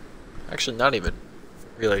on. Actually, not even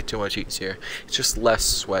really too much easier. It's just less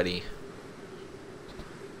sweaty.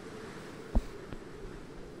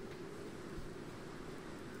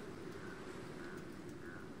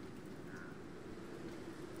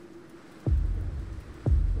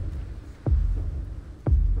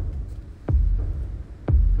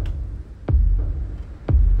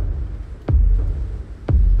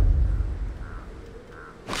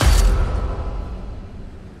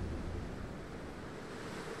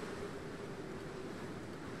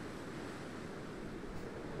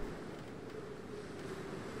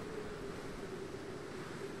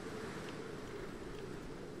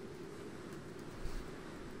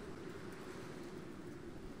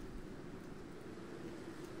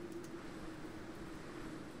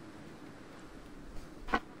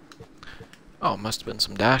 Oh, must have been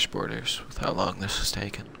some dashboarders with how long this has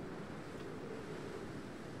taken.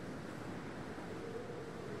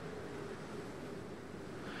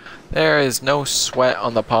 There is no sweat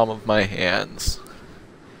on the palm of my hands.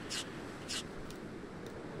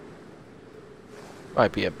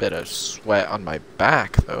 Might be a bit of sweat on my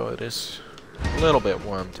back, though. It is a little bit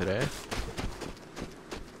warm today.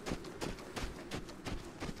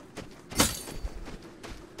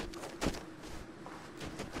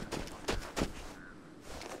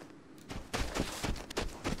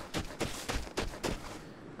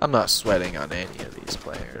 I'm not sweating on any of these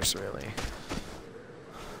players, really.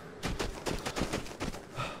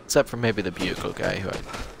 Except for maybe the Bugle guy who I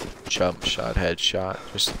jump shot, headshot,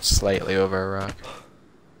 just slightly over a rock.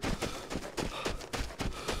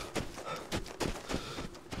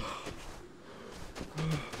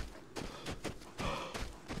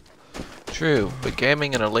 True, but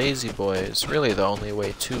gaming in a lazy boy is really the only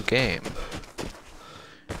way to game.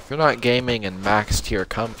 If you're not gaming in max tier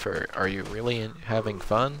comfort, are you really having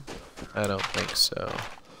fun? I don't think so.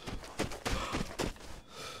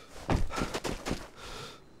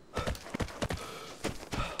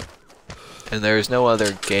 And there is no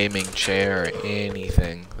other gaming chair or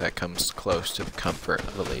anything that comes close to the comfort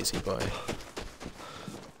of a lazy boy.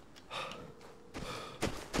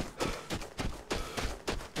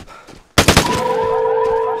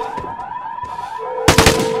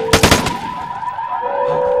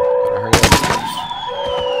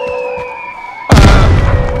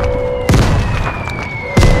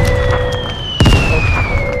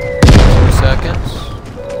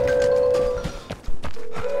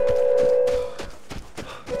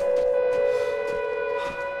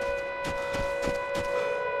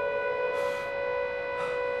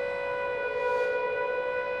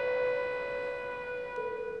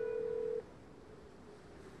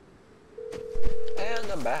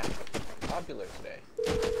 I'm back. Popular today.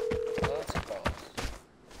 Lots of calls.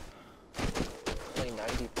 Only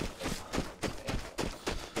 90%.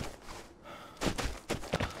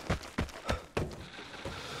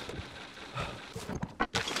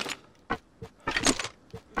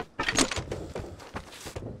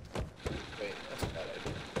 Wait, that's a bad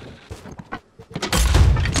idea.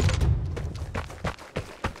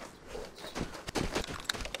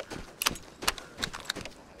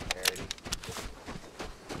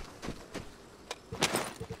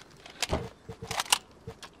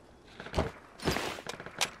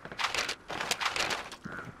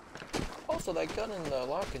 Also, that gun in the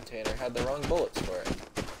lock container had the wrong bullets for it.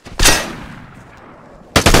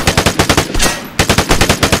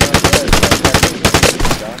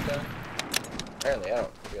 apparently I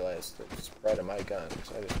don't realize the spread of my gun,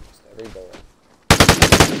 because I just missed every bullet.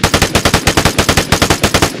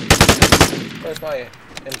 Where's my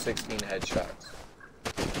M16 headshots?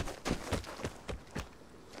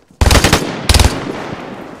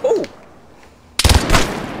 Oh!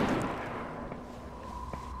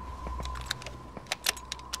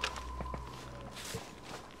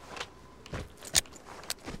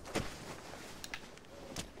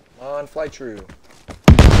 Come on, fly true.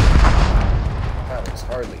 That was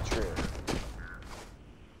hardly true.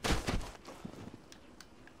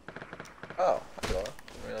 Oh, hello. I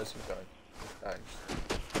didn't realize you were going. Thanks.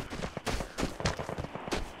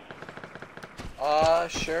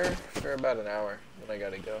 Sure. For about an hour. Then I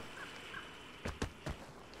gotta go.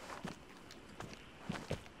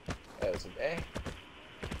 That was a day.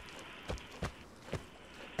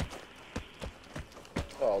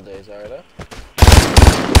 All days are, though.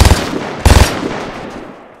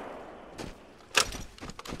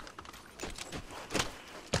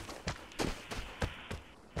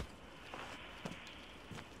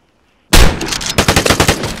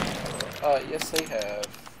 Yes they have.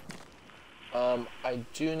 I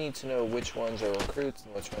do need to know which ones are recruits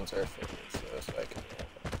and which ones are affiliates, though, so I can...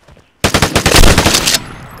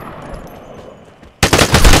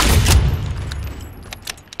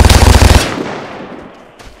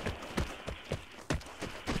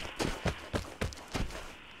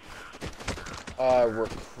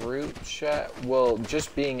 Recruit chat? Well,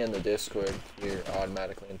 just being in the Discord, you're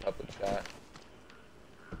automatically in public chat.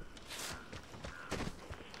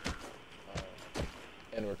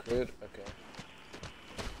 And recruit? Okay.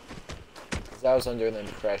 Because I was under the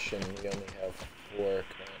impression we only have 4 current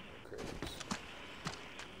recruits.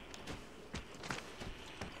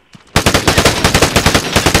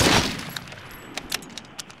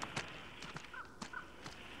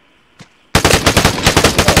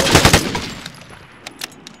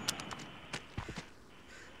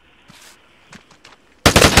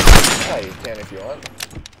 Oh, you can if you want.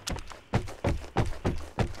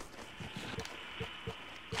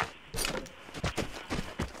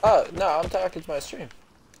 Oh, no, I'm talking to my stream.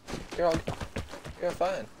 You're all good. You're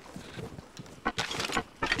fine.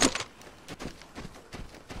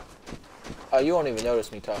 Oh, you won't even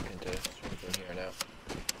notice me talking to stream from here now.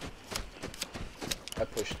 I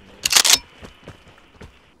pushed the mute.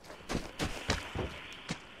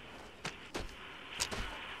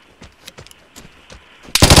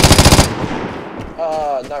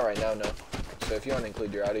 Not right now, no. So if you want to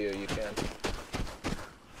include your audio, you can.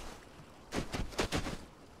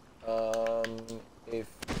 It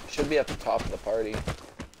should be at the top of the party. I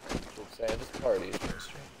should say this party is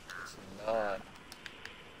stream. It's not.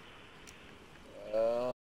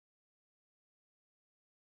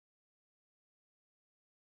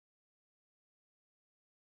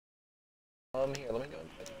 Here, let me go.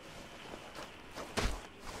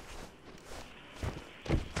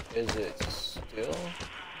 Is it still?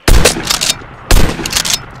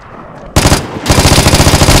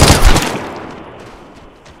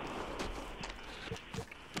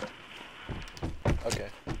 Okay.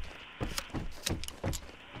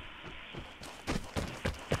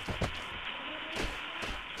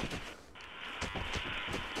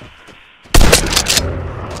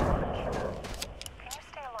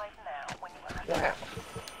 Wow.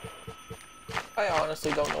 I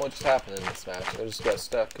honestly don't know what just happened in this match. I just got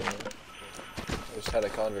stuck and I just had a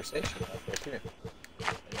conversation halfway through.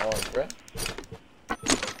 And now I'm threat. I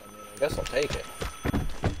mean, I guess I'll take it.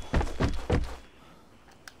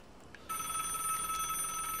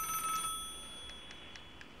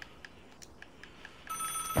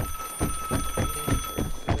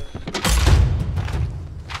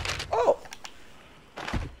 Oh!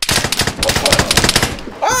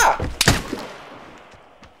 Ah!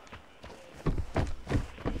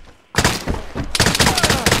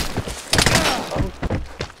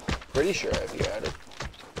 Pretty sure I've got it.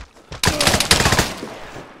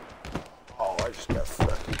 Oh, I just got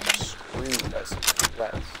fucking screwed by some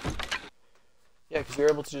rats. Yeah, because you're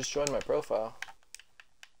able to just join my profile.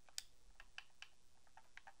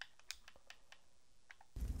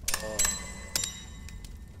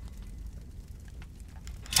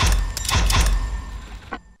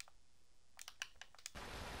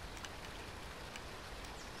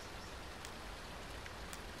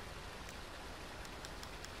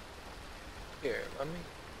 Here, let me...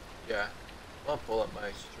 Yeah, I'll pull up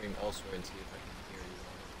my stream elsewhere and see if I can hear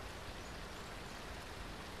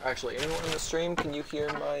you. Actually, anyone in the stream, can you hear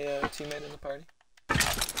my teammate in the party?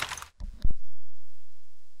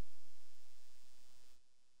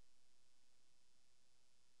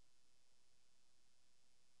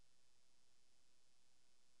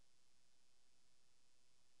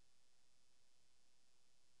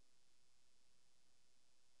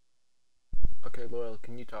 Loyal,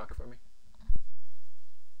 can you talk for me?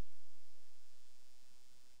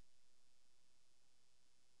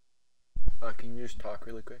 Can you just talk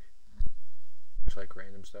really quick? Just like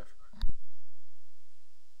random stuff.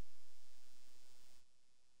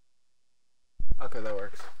 Okay, that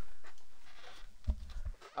works.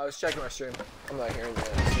 I was checking my stream. I'm not hearing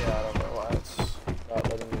it. Yeah, I don't know why it's not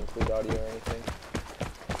letting me include audio or anything.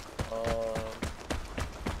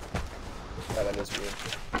 Yeah, that is weird.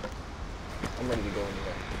 I'm ready to go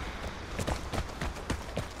anyway.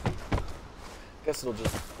 Guess it'll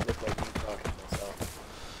just look like me talking to myself on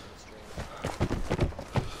the stream.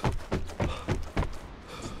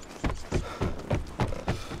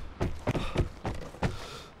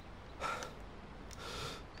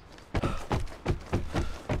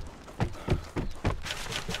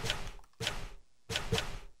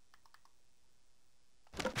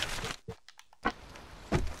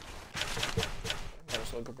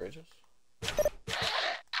 Motorcycle bridges.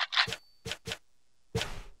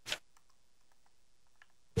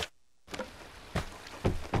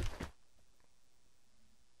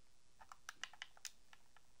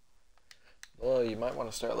 Well, you might want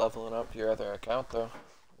to start leveling up your other account though.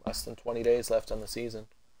 Less than 20 days left on the season.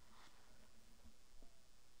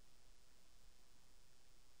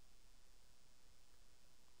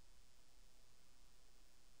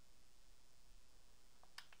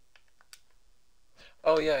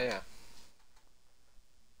 Oh yeah, yeah.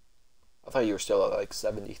 I thought you were still at like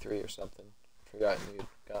 73 or something. I forgot you'd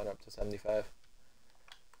gone up to 75.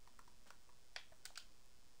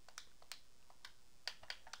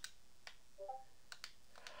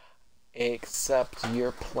 Except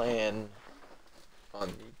your plan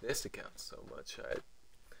on this account so much, I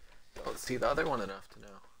don't see the other one enough to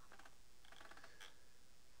know.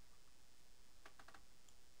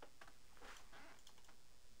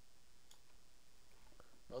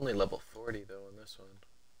 Only level 40 though on this one.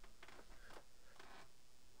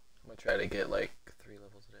 I'm gonna try to get like 3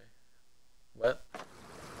 levels a day. What?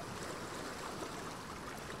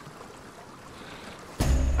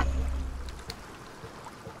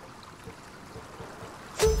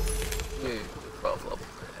 Yeah, 12 levels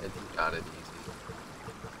ahead. You got it easy.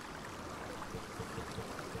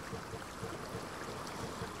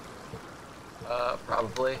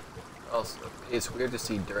 Probably. Also, it's weird to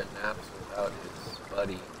see Dirt Naps without his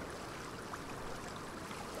buddy.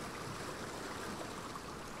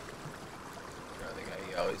 The guy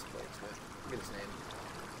he always plays with. Forget his name.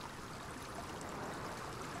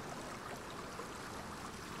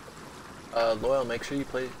 Loyal, make sure you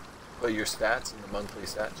put your stats in the monthly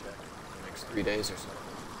stat check for the next 3 days or so.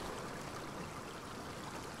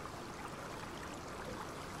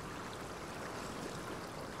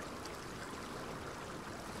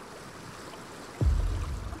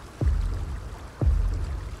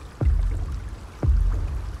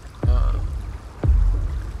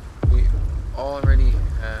 We already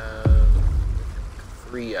have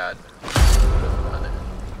 3 admins on it.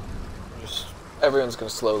 Everyone's going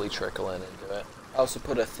to slowly trickle in into it. I also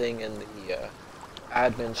put a thing in the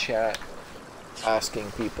admin chat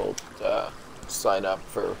asking people to sign up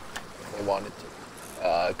for if they wanted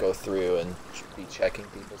to go through and be checking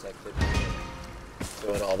people's activity,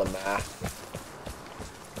 doing all the math,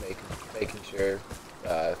 making sure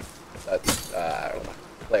that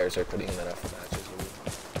players are putting in enough matches.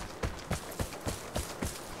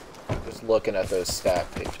 Just looking at those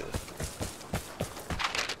stat pages.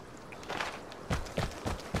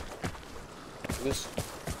 Who's?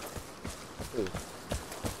 Who?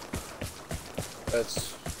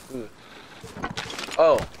 That's who?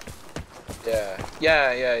 Oh, yeah.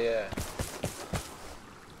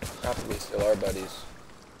 Probably still our buddies.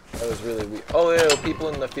 That was really weird. Oh, yeah, people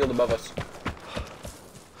in the field above us.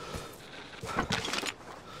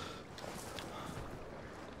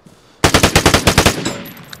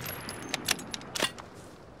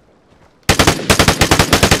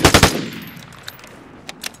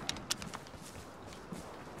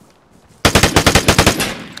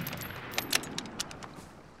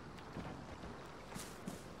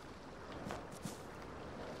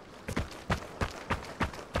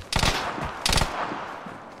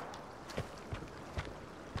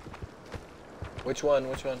 Which one?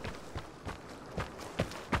 Okay.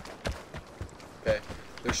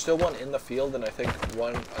 There's still one in the field and I think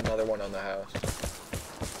another one on the house.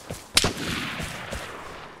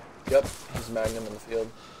 Yep, he's Magnum in the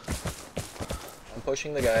field. I'm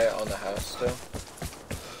pushing the guy on the house still.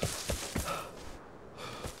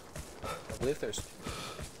 I believe there's 2.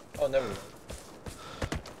 Oh, never mind.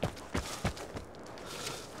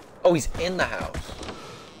 Oh, he's in the house.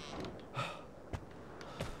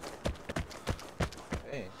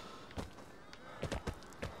 Dang.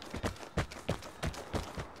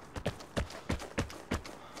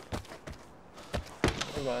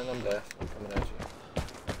 I'm deaf. I'm coming at you.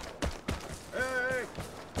 Hey!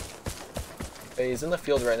 Hey, he's in the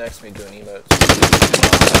field right next to me doing emotes.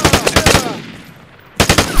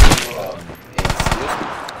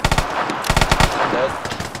 I'm dead.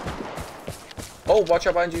 Oh, watch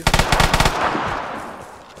out behind you.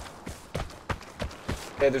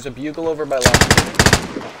 Okay, there's a bugle over by left.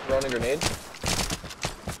 Throwing a grenade.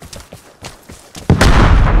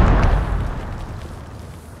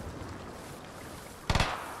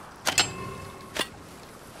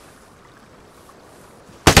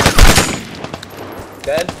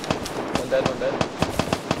 Dead. One dead, one dead.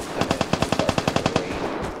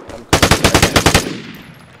 I'm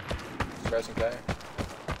pressing guy.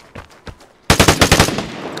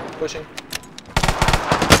 Pushing.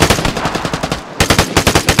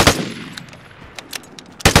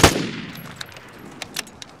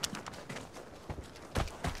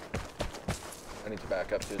 I need to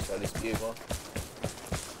back up to his buddy's bugle.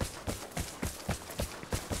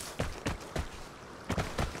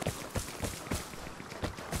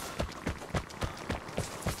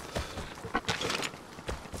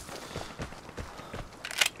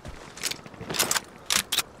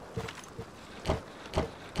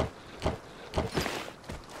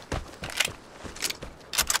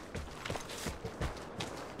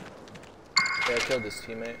 Yeah, I killed his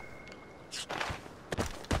teammate.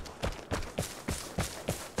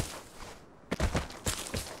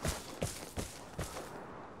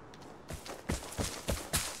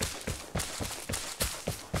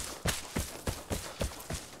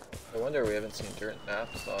 I wonder we haven't seen dirt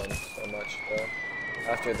naps on so much though.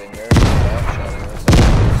 After they nerfed the drop shotting, that's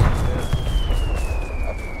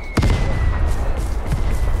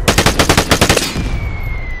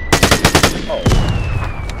oh.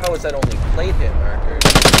 How is that only plate hit marker?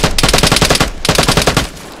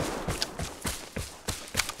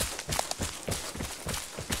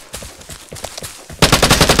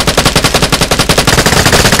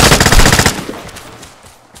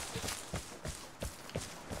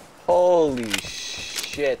 Holy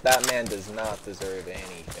shit, that man does not deserve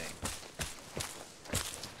anything.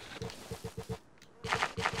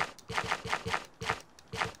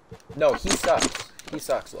 No, he sucks. He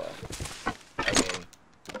sucks, Law. I mean,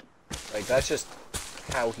 like, that's just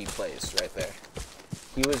how he plays right there.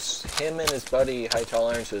 Him and his buddy High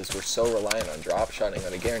Tolerances were so reliant on drop shotting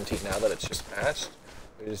that I guarantee now that it's just patched,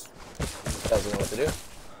 he just doesn't know what to do.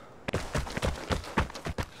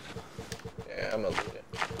 Yeah, I'm gonna loot it.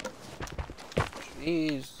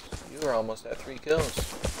 Jeez, you were almost at 3 kills.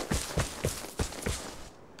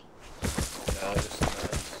 No, just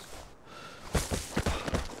nice.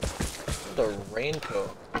 The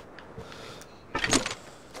raincoat.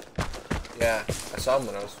 Yeah, I saw him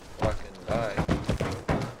when I was walking by.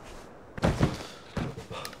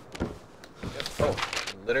 Oh,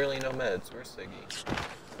 literally no meds. Where's Siggy?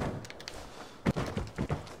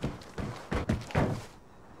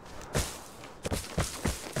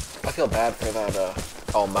 I feel bad for that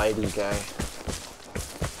almighty guy.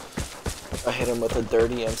 I hit him with a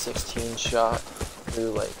dirty M16 shot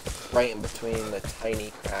through, like, right in between the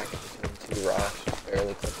tiny crack between 2 rocks, just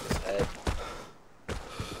barely clipped his head.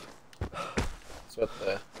 That's what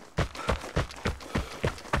the...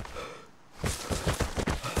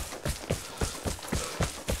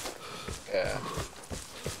 Yeah.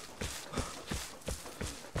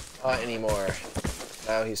 Not anymore.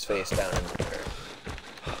 Now he's face down in the dirt.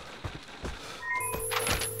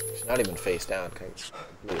 He's not even face down, because I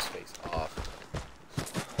blew his face off.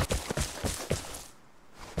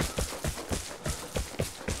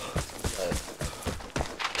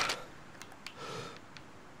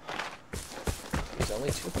 There's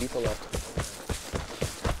only 2 people left.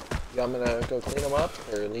 You want me to go clean them up,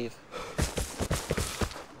 or leave?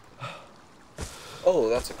 Oh,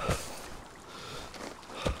 that's a cliff.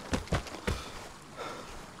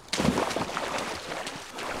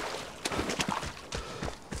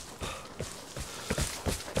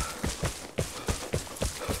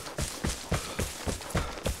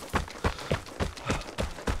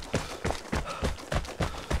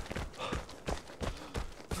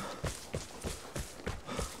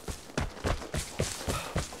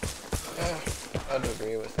 I'd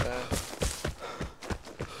agree with that.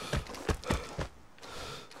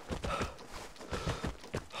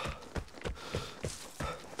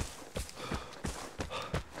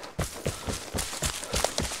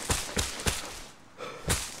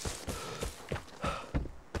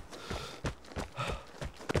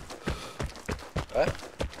 What?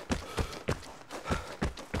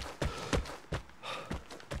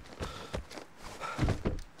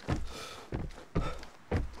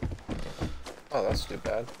 Oh, that's too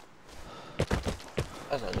bad.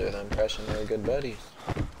 I was under the impression they were good buddies.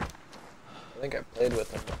 I think I played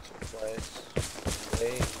with them once or twice.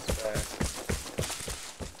 Way back.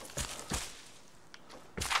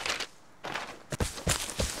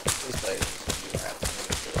 These players just do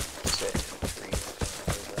rats and sit in a tree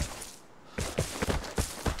or something.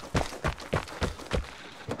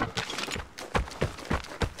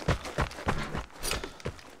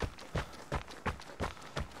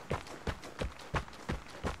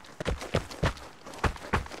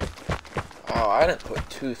 Oh, I didn't put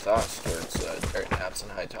two thoughts towards dirt naps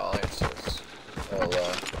and high tolerances until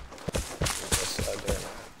just dirt naps.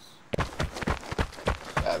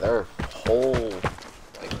 Yeah, their whole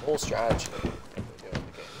strategy they do in the game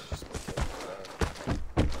is just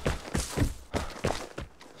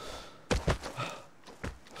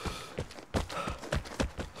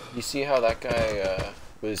You see how that guy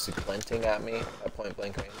was glinting at me at point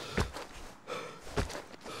blank range?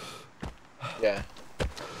 Yeah.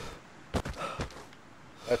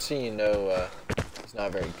 That's how you know he's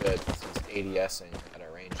not very good, because he's ADSing at a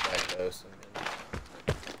range that close. I mean,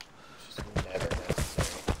 it's just never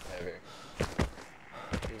necessary, ever.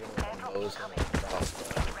 Even when I'm nose on a crossbow,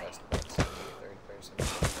 I press the button to be third person.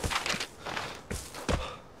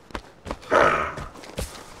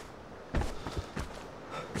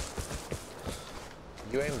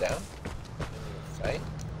 You aim down? In your sight?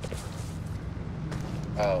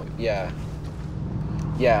 Oh, yeah.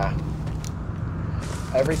 Yeah.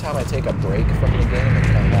 Every time I take a break from the game and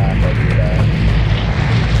come back, I do that.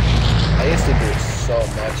 I used to do it so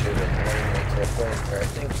much, it would annoy me to the point where I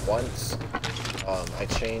think once I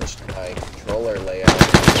changed my controller layout.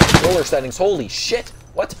 Controller settings, holy shit!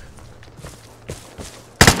 What?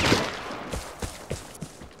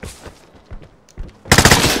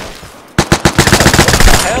 What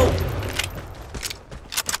the hell?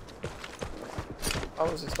 I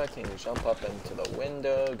was expecting to jump up into the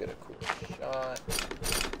window, get a cool shot.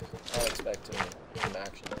 Not expecting some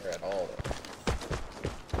action there at all, though.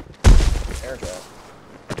 Airdrop.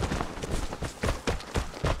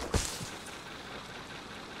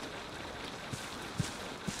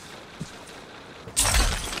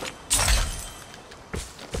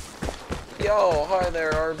 Yo, hi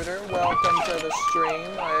there, Arbiter. Welcome to the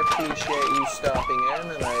stream. I appreciate you stopping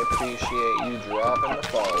in, and I appreciate you dropping the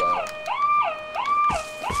follow.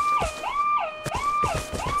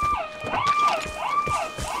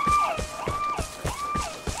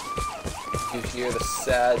 You hear the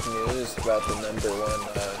sad news about the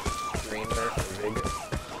 #1 streamer for Vigor?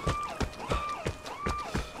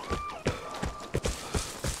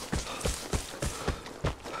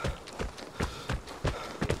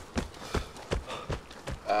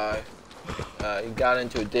 He got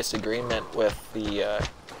into a disagreement with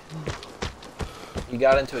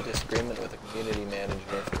the community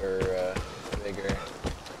manager for Vigor.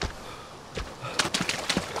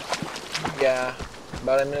 Yeah.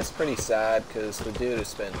 But I mean, it's pretty sad because the dude has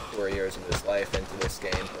spent 4 years of his life into this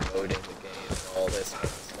game, promoting the game and all this kind of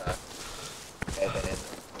stuff. And then,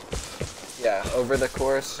 yeah, over the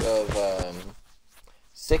course of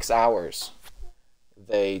 6 hours,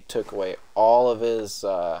 they took away all of his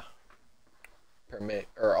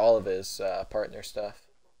partner stuff.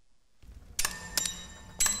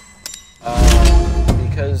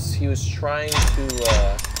 Because he was trying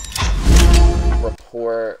to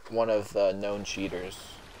report one of the known cheaters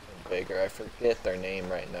in Vigor. I forget their name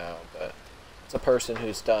right now, but it's a person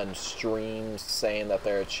who's done streams saying that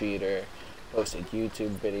they're a cheater, posted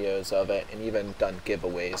YouTube videos of it, and even done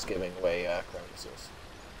giveaways giving away Chronuses.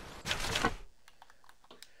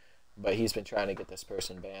 But he's been trying to get this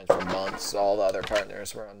person banned for months. All the other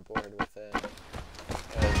partners were on board with it.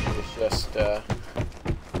 And he was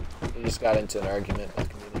he just got into an argument with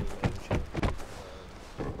community management.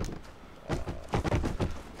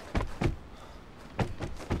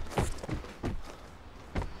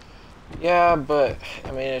 Yeah, but,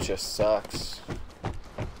 I mean, it just sucks. I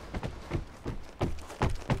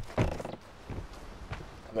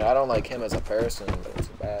mean, I don't like him as a person, but it's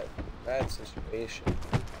a bad situation.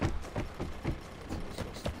 It's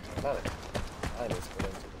just the amount of time it's put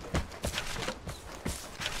into the game.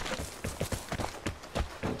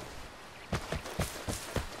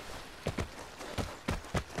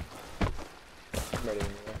 I'm ready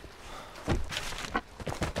anyway.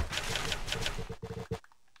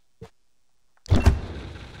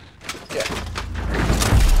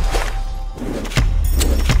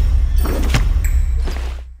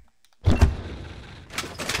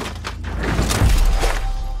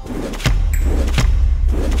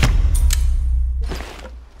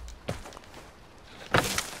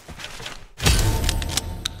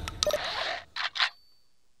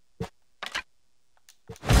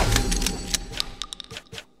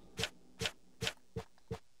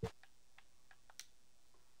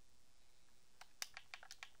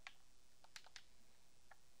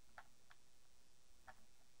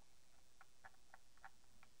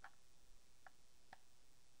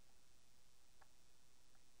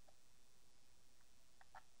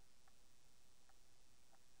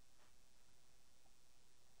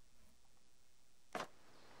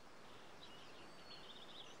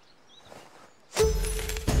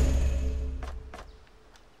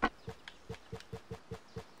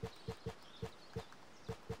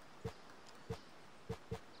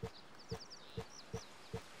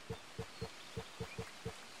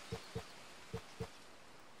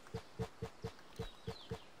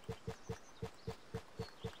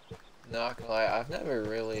 Not gonna lie, I've never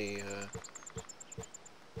really,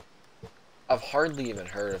 I've hardly even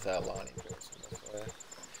heard of that Lonnie person before.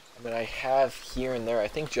 I mean, I have here and there, I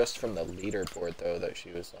think just from the leaderboard, though, that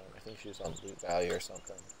she was on. I think she was on Loot Value or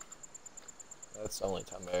something. That's the only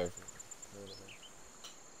time I ever heard of her.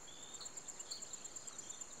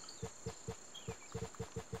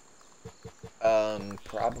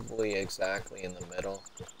 Probably exactly in the middle.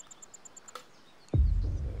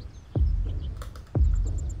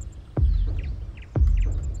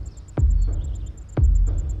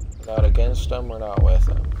 We're not against them, we're not with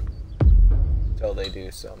them. Until they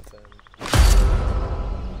do something.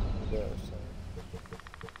 Yeah, so.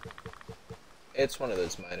 It's one of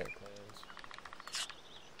those minor clans.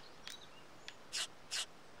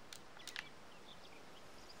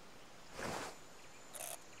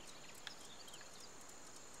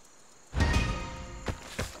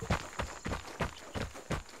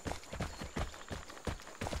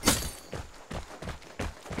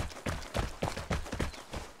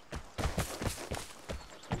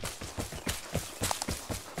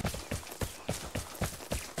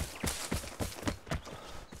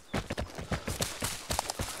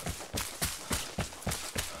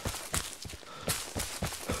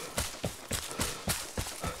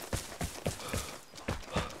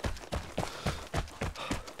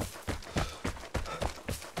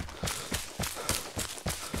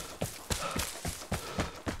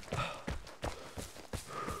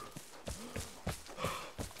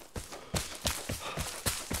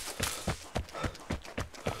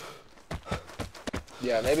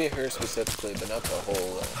 Yeah, maybe her specifically, but not the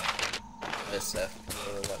whole SF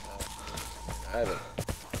or whatnot.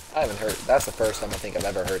 I haven't heard. That's the first time I think I've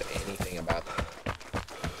ever heard anything about that.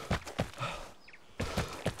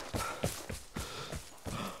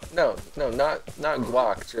 No, not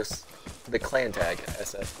Guac, just the clan tag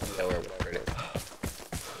SFPO or whatever it is.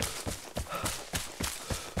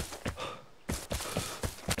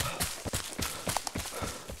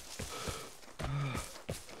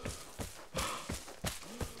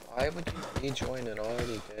 Why would you rejoin it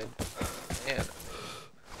already did? Man.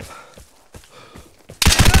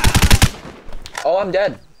 Oh, I'm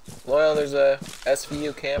dead. Loyal, there's a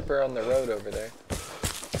SVU camper on the road over there.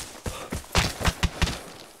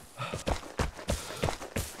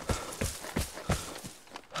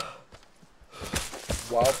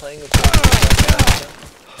 While playing with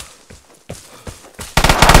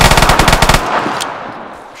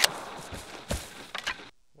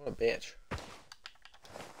what a bitch.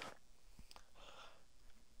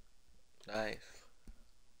 Nice.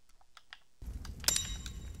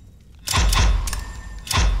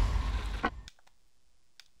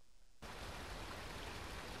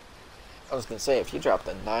 I was gonna say, if he dropped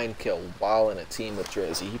a 9 kill while in a team with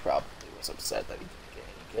Drizzy, he probably was upset that he didn't get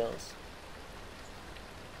any kills.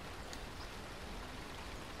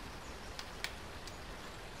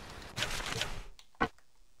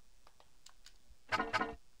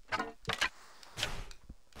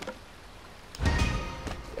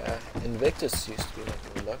 Yeah, Invictus used to be like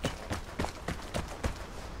a reduction.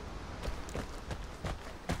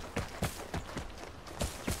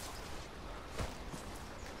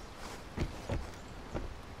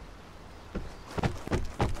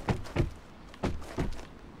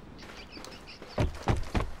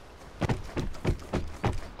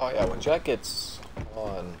 Oh yeah, when Jet gets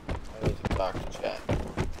on, I need to talk to Jet.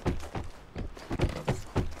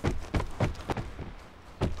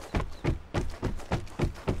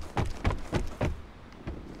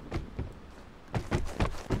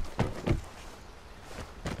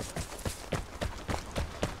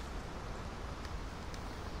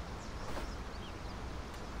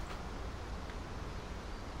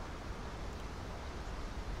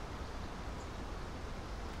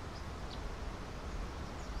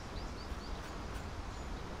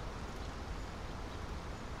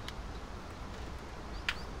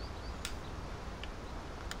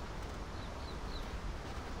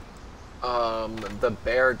 The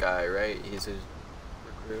bear guy, right? He's a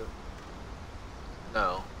recruit.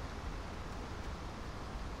 No.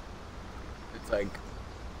 It's like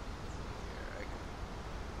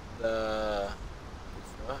the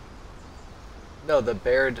it's not. No, the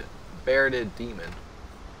bearded demon.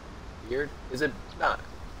 Beard? Is it not?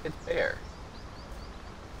 It's bear.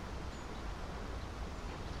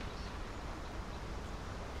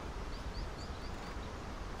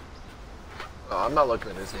 Oh, I'm not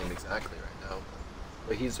looking at his name exactly right now,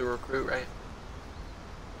 but he's a recruit, right?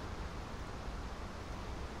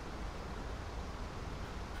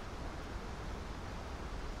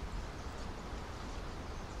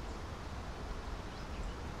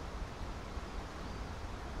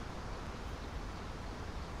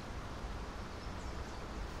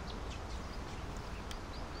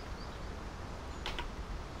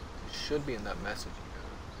 should be in that message.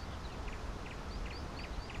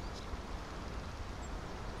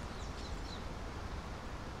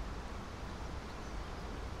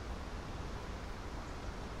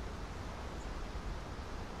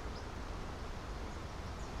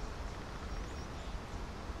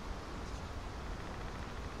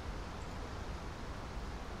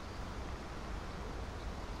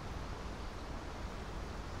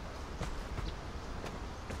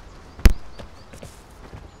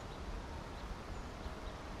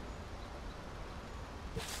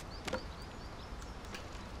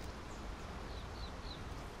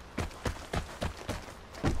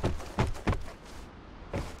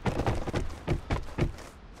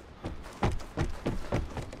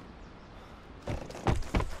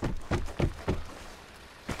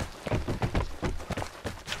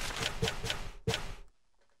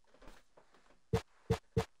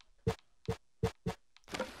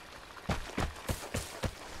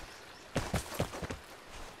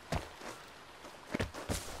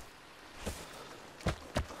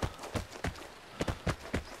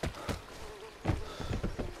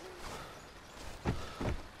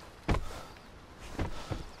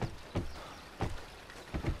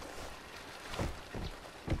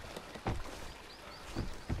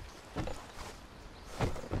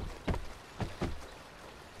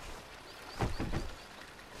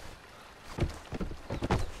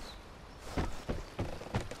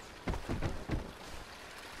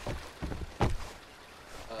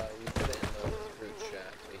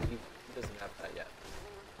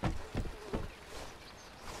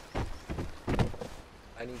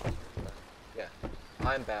 I need to, yeah,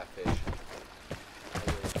 I'm Batfish.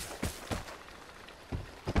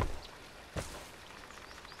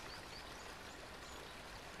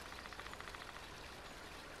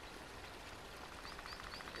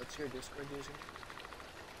 What's your Discord username?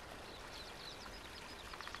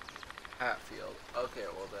 Hatfield. Okay,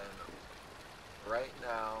 well then, right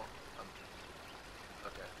now,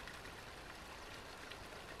 okay.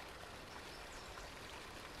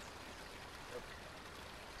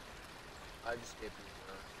 I just gave you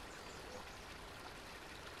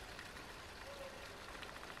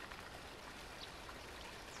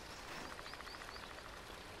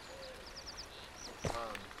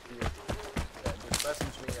yeah, just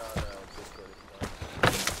message me on Discord if you want.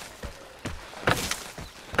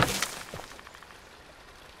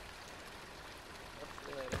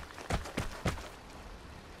 See you later.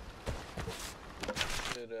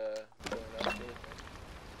 Should join up to anything.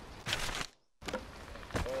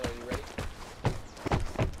 Oh, are you ready?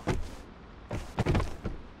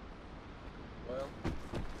 Well,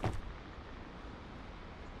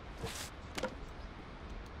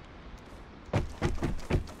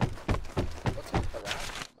 what's with the rap,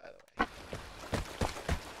 by the way?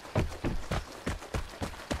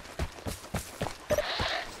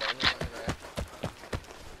 Is anyone rap?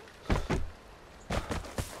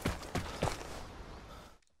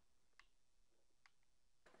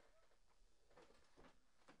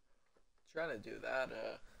 Trying to do that,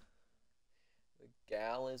 the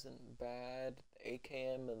Gal isn't bad, the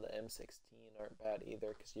AKM and the M16 aren't bad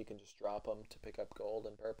either, because you can just drop them to pick up gold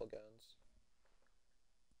and purple guns.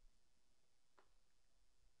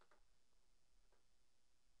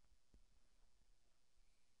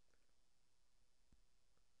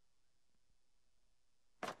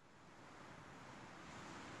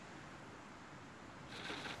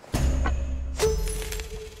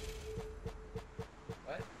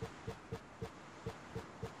 What?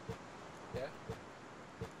 Yeah?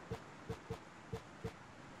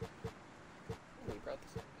 Oh, we brought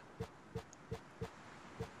this in.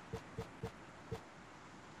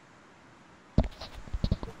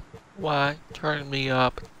 Why? Turn me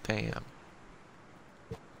up, damn.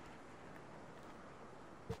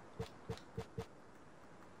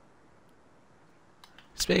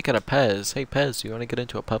 Speaking of Pez, hey Pez, you want to get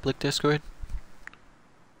into a public Discord?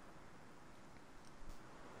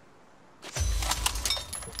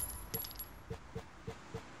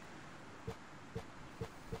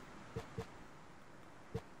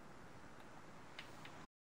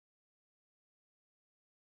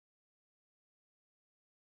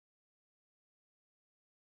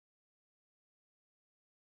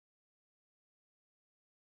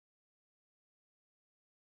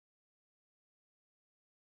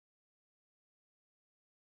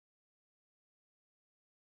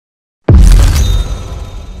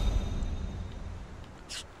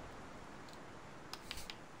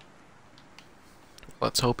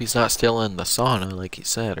 Let's hope he's not still in the sauna like he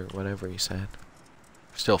said, or whatever he said.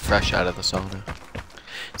 Still fresh out of the sauna.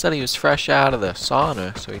 He said he was fresh out of the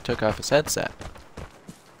sauna, so he took off his headset.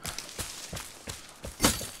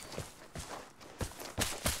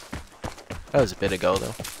 That was a bit ago,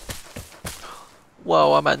 though.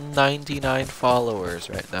 Whoa, I'm at 99 followers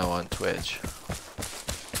right now on Twitch.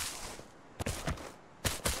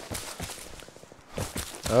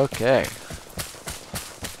 Okay.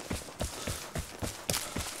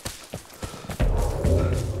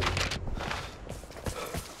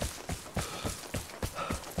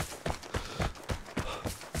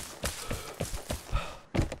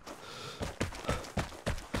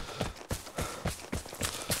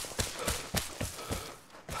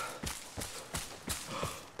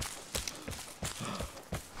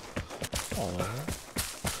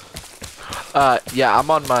 Yeah,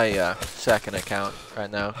 I'm on my second account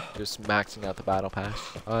right now, just maxing out the battle pass.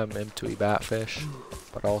 I'm M2E Batfish,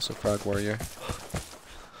 but also Frog Warrior.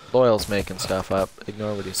 Loyal's making stuff up.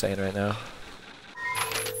 Ignore what he's saying right now.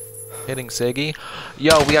 Hitting Siggy.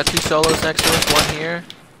 Yo, we got 2 solos next to us. One here,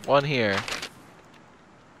 one here.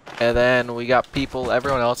 And then we got people,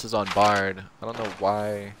 everyone else is on Bard. I don't know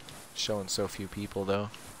why it's showing so few people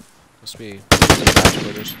though. Must be match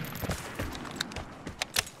quitters.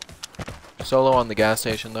 Solo on the gas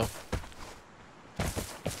station though.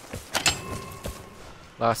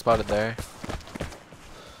 Last spotted there.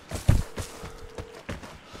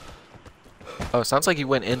 Oh, sounds like he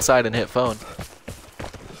went inside and hit phone.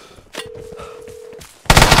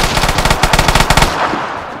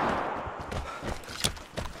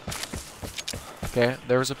 Okay,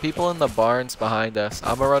 there was a people in the barns behind us.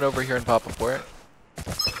 I'm gonna run over here and pop a port.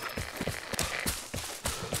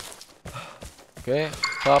 Okay,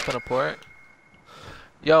 popping a port.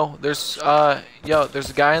 Yo, there's a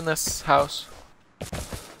guy in this house.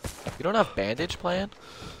 You don't have bandage plan?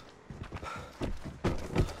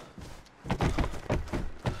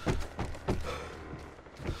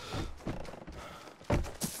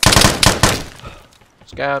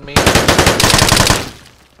 This guy on me.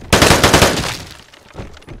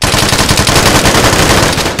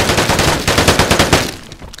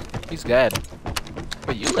 He's dead.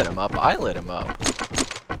 But you lit him up. I lit him up.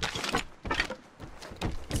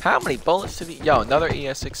 How many bullets did he... Yo, another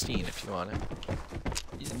ES-16 if you want it.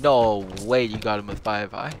 No way you got him with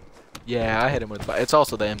 5. Yeah, I hit him with 5. It's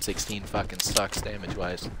also the M16 fucking sucks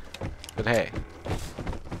damage-wise. But hey.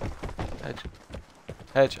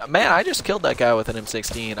 Hedge. Man, I just killed that guy with an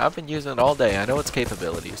M16. I've been using it all day. I know its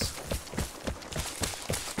capabilities.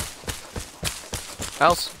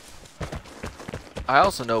 I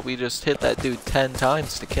also know we just hit that dude 10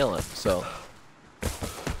 times to kill him, so...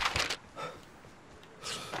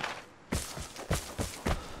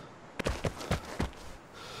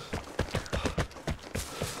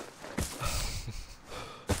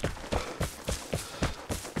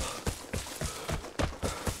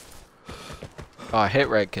 Oh, hit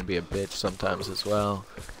reg can be a bitch sometimes as well.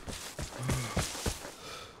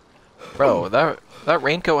 Bro, that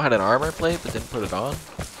raincoat had an armor plate but didn't put it on?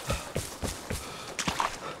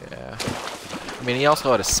 Yeah. I mean, he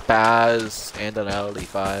also had a spaz and an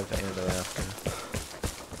LD5 and a Raptor.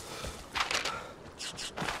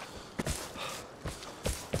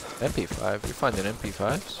 MP5? You're finding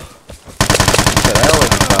MP5s? That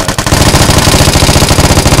LD5.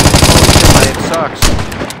 Oh shit, my aim sucks.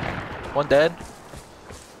 One dead.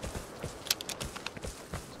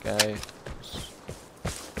 Guy.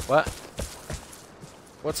 What?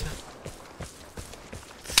 What's...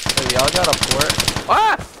 Oh, y'all got a port?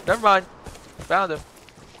 Ah! Never mind. Found him.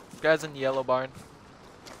 Guy's in the yellow barn.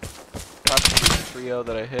 Top trio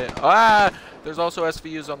that I hit. Ah! There's also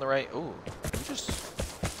SVUs on the right. Ooh. You just...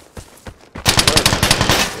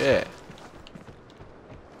 Yeah.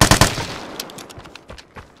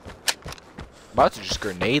 About to just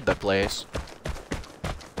grenade the place.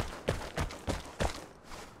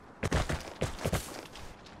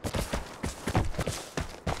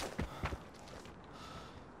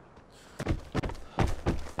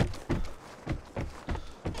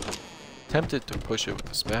 Tempted to push it with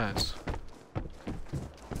the spaz.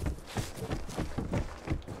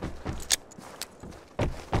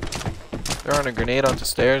 They're on a grenade onto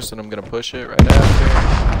stairs, and I'm gonna push it right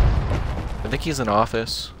after. I think he's in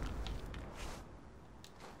office.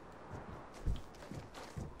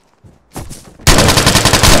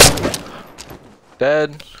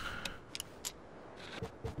 Dead.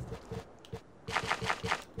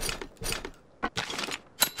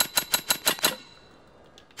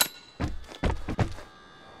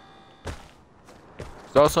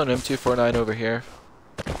 There's also an M249 over here.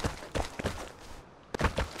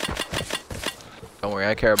 Don't worry,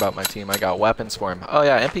 I care about my team. I got weapons for him. Oh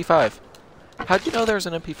yeah, MP5. How'd you know there's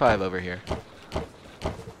an MP5 over here?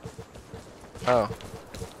 Oh.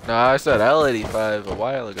 No, I said L85 a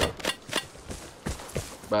while ago.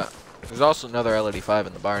 But There's also another LED5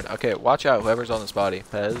 in the barn. Okay, watch out, whoever's on this body.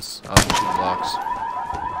 Pez, on 2 blocks.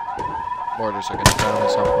 Mortars are gonna come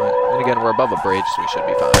at some point. And again, we're above a bridge, so we should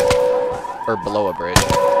be fine. Or below a bridge.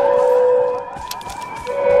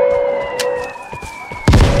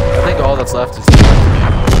 I think all that's left is the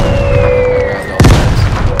around all the guys.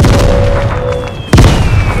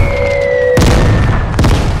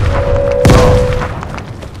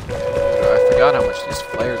 I forgot how much these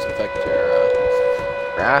flares affect your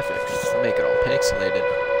graphics. They make it all pixelated.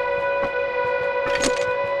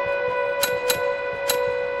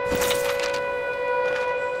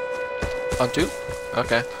 On 2?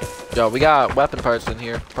 Okay. Yo, we got weapon parts in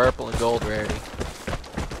here. Purple and gold rarity.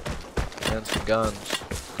 And some guns.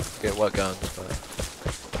 Forget what guns, but...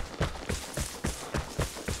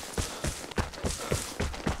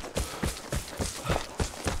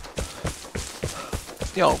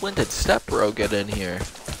 Yo, when did Step Bro get in here?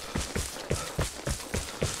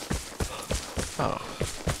 Oh.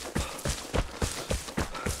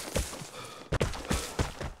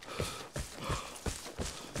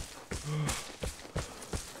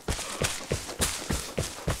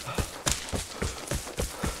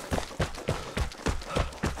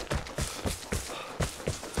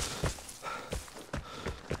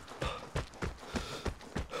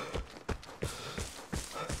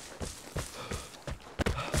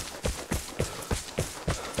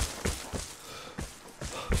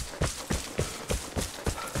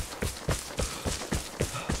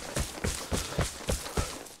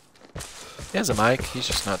 He has a mic, he's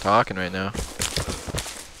just not talking right now.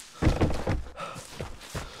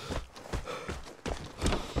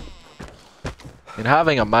 And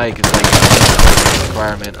having a mic is like a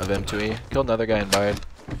requirement of M2E. Killed another guy in Bard.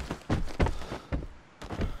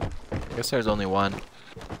 I guess there's only one.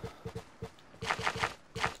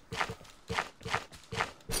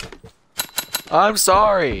 I'm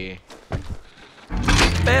sorry!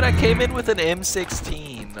 Man, I came in with an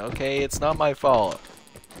M16, okay? It's not my fault.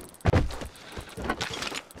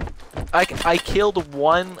 I killed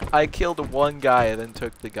one guy and then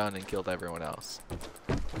took the gun and killed everyone else.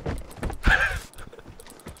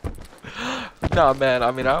 No, man,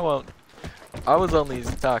 I mean, I was only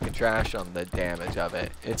talking trash on the damage of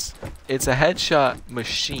it. It's a headshot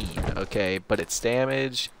machine, okay, but its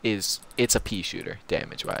damage it's a pea shooter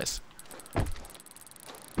damage wise.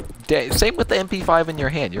 Same with the MP5 in your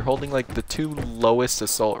hand. You're holding like the 2 lowest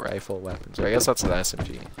assault rifle weapons. Or I guess that's the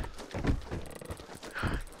SMG.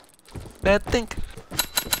 Man, think.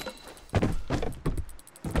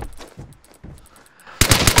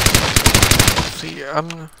 See,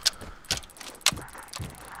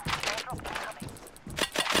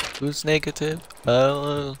 who's negative?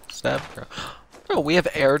 Oh, Step Bro. Bro, we have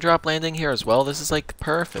airdrop landing here as well. This is like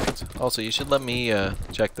perfect. Also, you should let me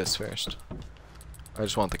check this first. I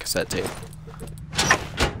just want the cassette tape.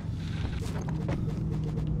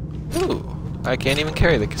 Ooh, I can't even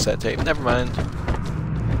carry the cassette tape. Never mind.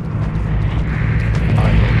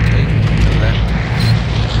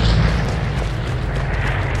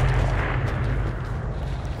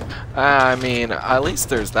 I mean, at least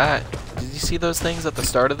there's that. Did you see those things at the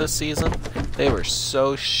start of this season? They were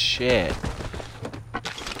so shit.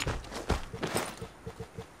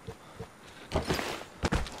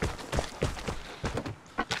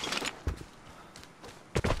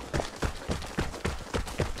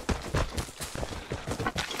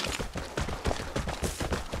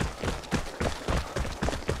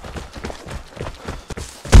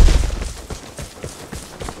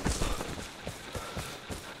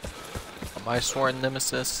 My sworn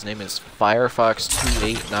nemesis, his name is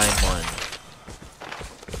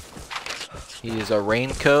Firefox2891. He is a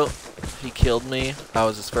raincoat. He killed me. I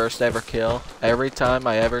was his first ever kill. Every time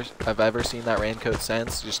I've ever seen that raincoat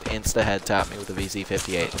since, just insta head tap me with a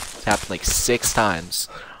VZ58. It's happened like 6 times.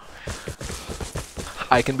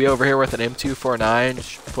 I can be over here with an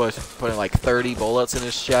M249, putting like 30 bullets in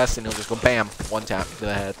his chest, and he'll just go bam, one tap me to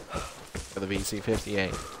the head with a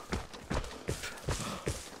VZ58.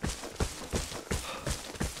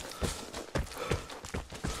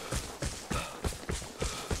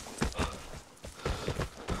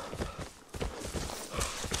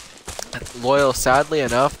 Loyal, sadly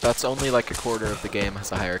enough, that's only like a quarter of the game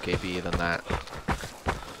has a higher KB than that.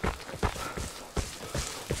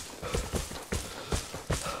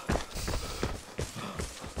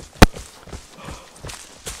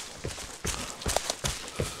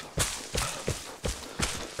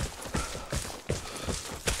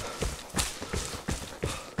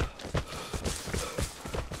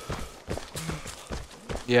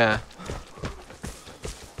 Yeah.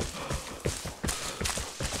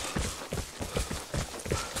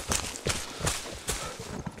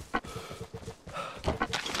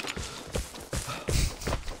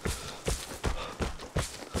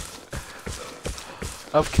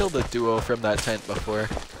 I've killed a duo from that tent before.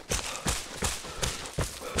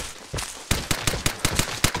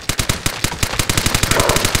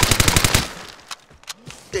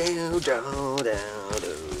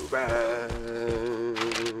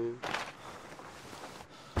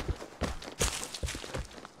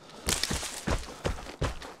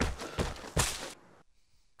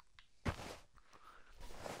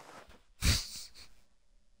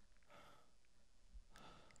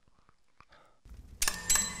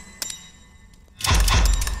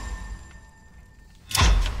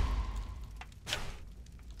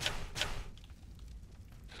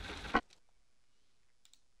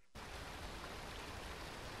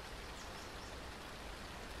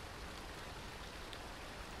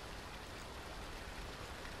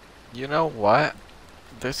 You know what?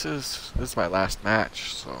 This is my last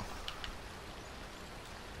match, so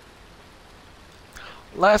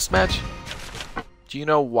last match. Do you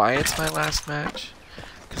know why it's my last match?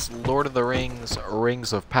 Because Lord of the Rings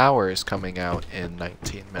Rings of Power is coming out in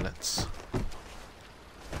 19 minutes.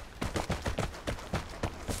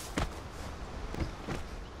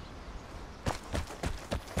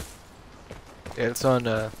 It's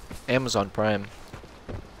on Amazon Prime.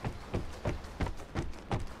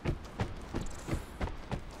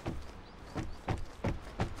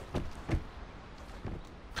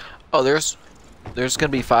 Oh, there's gonna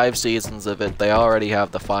be 5 seasons of it. They already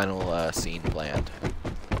have the final scene planned.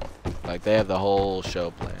 Like, they have the whole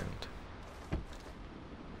show planned.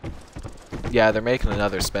 Yeah, they're making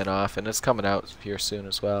another spin-off, and it's coming out here soon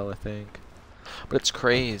as well, I think. But it's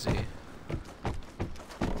crazy.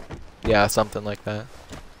 Yeah, something like that.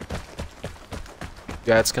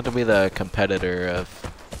 Yeah, it's gonna be the competitor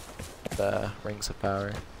of the Rings of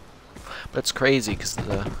Power. But it's crazy, because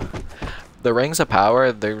the Rings of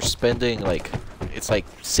Power, they're spending, like, it's like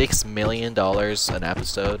 $6 million an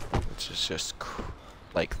episode, which is just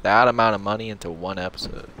like that amount of money into one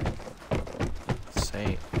episode.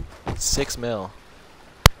 Insane. 6 mil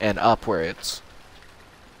and upwards.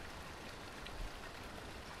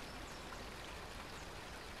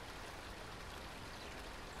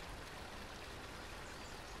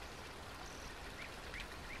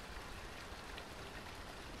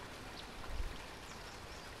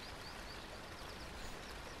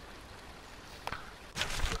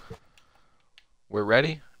 We're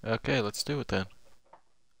ready? Okay, let's do it then.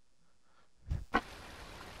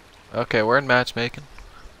 Okay, we're in matchmaking.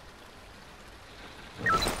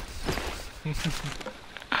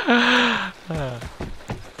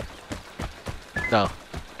 No.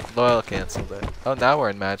 Loyal canceled it. Oh, now we're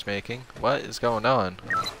in matchmaking. What is going on?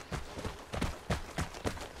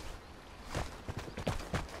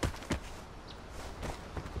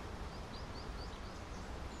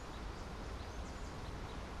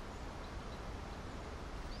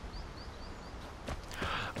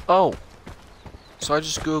 Oh! So I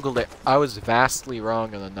just googled it. I was vastly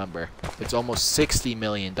wrong on the number. It's almost $60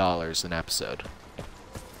 million an episode.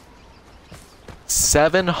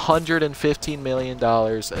 $715 million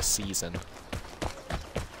a season.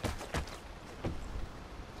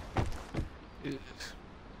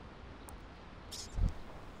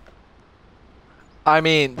 I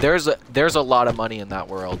mean, there's a lot of money in that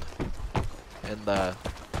world. In the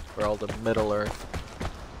world of Middle Earth.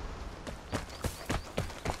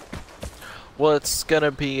 Well, it's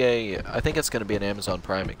gonna be I think it's gonna be an Amazon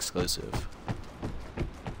Prime exclusive.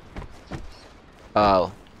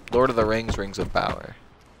 Lord of the Rings, Rings of Power.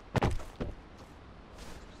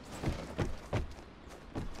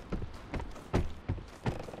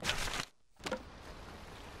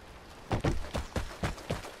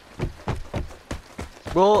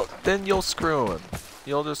 Well, then you'll screw him.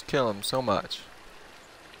 You'll just kill him so much.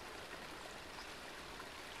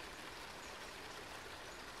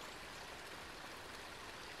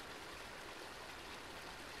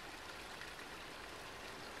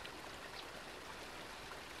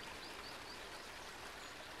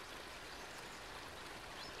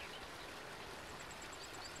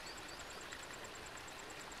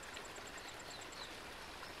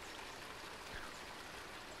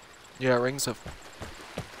 Yeah, Rings of...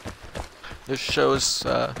 This show's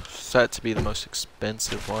set to be the most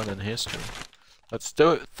expensive one in history. Let's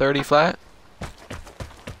do it. 30 flat.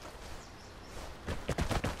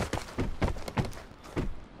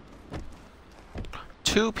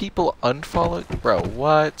 Two people unfollowed? Bro,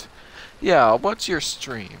 what? Yeah, what's your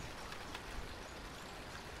stream?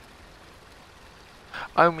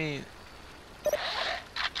 I mean...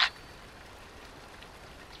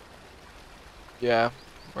 Yeah,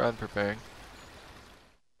 we're unpreparing.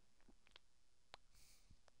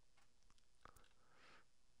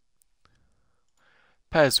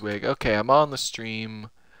 Pezwig. Okay, I'm on the stream.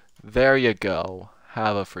 There you go.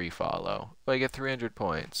 Have a free follow. I get 300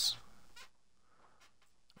 points.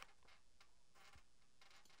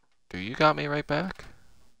 Do you got me right back?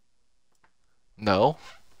 No.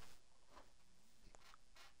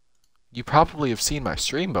 You probably have seen my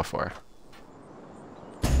stream before.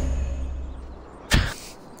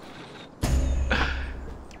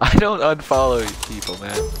 I don't unfollow people,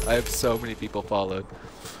 man. I have so many people followed.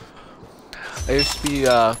 I used to be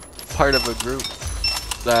part of a group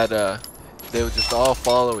that they would just all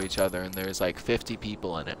follow each other, and there's like 50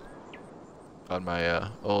 people in it on my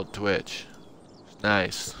old Twitch. It's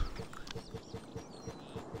nice.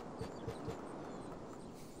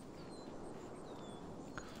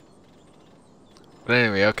 But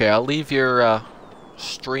anyway, okay, I'll leave your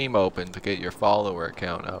stream open to get your follower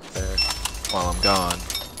count up there while I'm gone.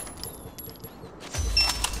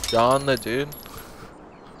 John the dude?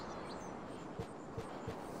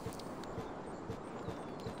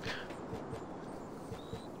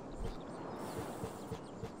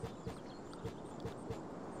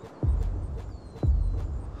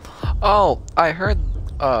 Oh, I heard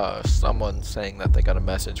someone saying that they got a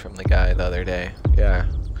message from the guy the other day. Yeah.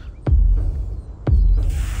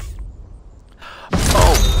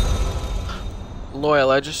 Oh! Loyal,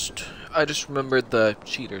 I just remembered the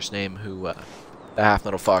cheater's name who the Half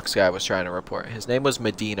Metal Fox guy was trying to report. His name was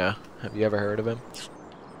Medina. Have you ever heard of him?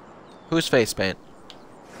 Whose face paint?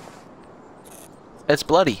 It's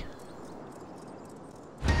bloody.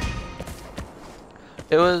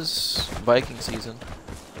 It was Viking season.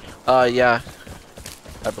 Yeah.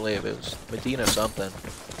 I believe it was Medina something.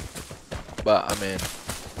 But, I mean,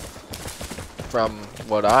 from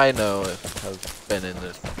what I know, have been in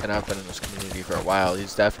this, and I've been in this community for a while,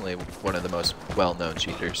 he's definitely one of the most well-known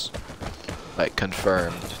cheaters. Like,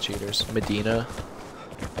 confirmed cheaters. Medina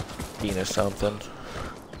something.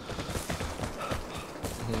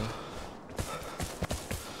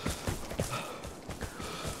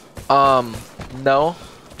 No.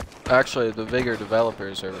 Actually, the Vigor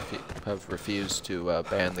developers have refused to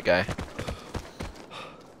ban the guy.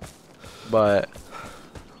 But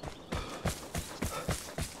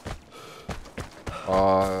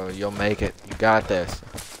oh, you'll make it. You got this.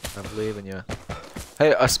 I believe in you.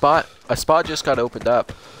 Hey, a spot just got opened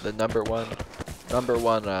up. The number one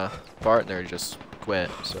partner just quit.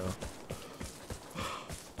 So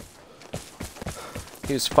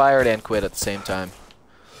he was fired and quit at the same time.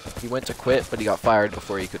 He went to quit, but he got fired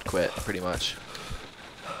before he could quit, pretty much.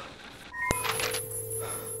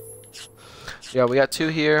 Yeah, we got 2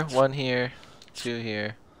 here, 1 here, 2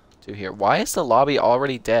 here, 2 here. Why is the lobby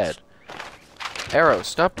already dead? Arrow,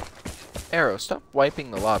 stop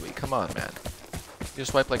wiping the lobby. Come on, man. You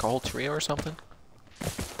just wipe like a whole trio or something?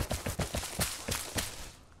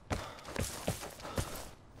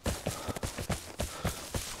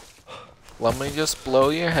 Let me just blow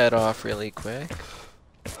your head off really quick.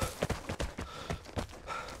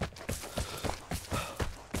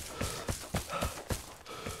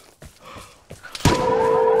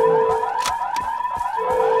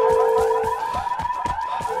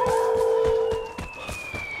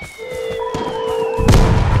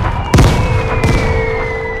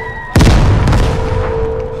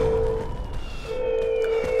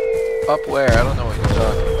 Up where? I don't know what you're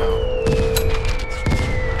talking about.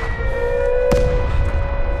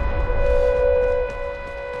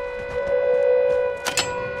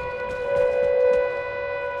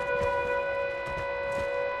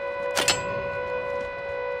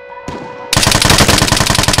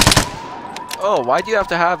 Oh, why do you have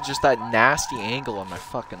to have just that nasty angle on my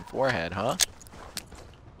fucking forehead, huh?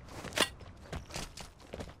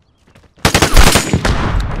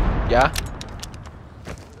 Yeah?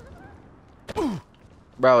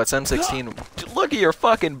 Bro, it's M16. Look at your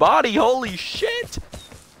fucking body, holy shit!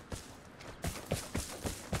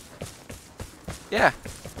 Yeah,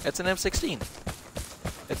 it's an M16.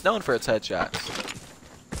 It's known for its headshots.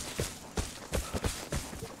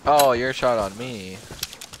 Oh, your shot on me.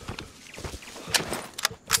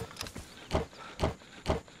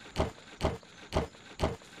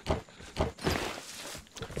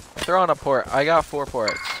 Throw on a port. I got 4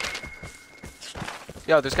 ports.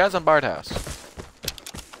 Yo, there's guys on Bard House.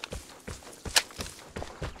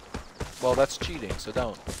 Well, that's cheating, so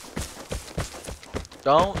don't.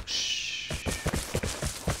 Don't. Shh.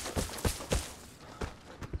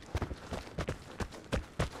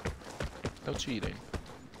 No cheating.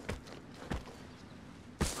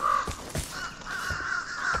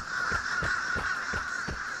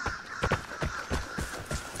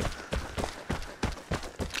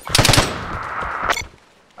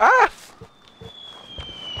 Ah!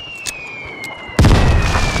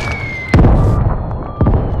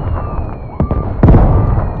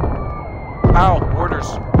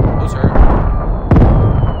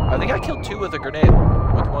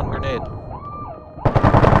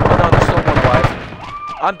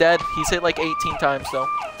 I'm dead. He's hit like 18 times though.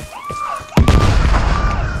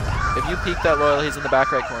 If you peek that Loyal, he's in the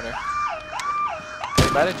back right corner.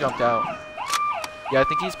 He might have jumped out. Yeah, I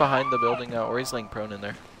think he's behind the building now, or he's laying prone in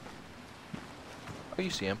there. Oh, you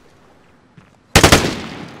see him.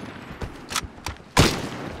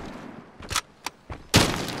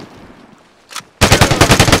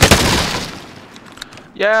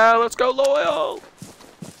 Yeah, let's go Loyal!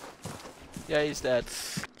 Yeah, he's dead.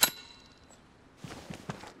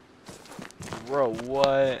 Bro,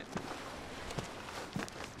 what?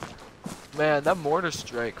 Man, that mortar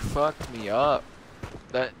strike fucked me up.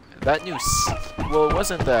 That new well, it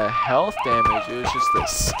wasn't the health damage, it was just the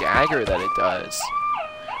stagger that it does.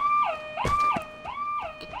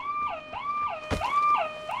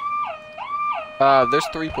 There's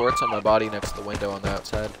 3 ports on my body next to the window on the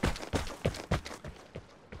outside.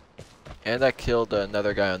 And I killed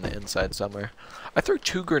another guy on the inside somewhere. I threw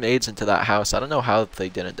 2 grenades into that house. I don't know how they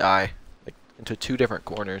didn't die. Like, into 2 different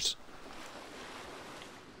corners.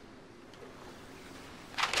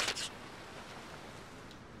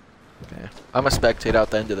 Okay. I'm gonna spectate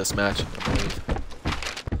out the end of this match.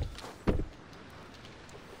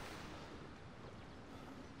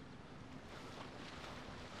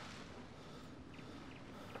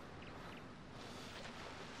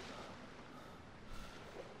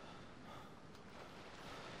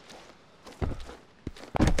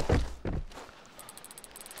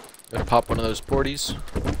 Gonna pop one of those porties.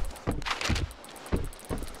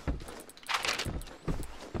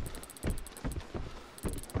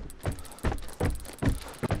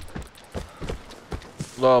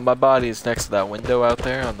 Well, my body is next to that window out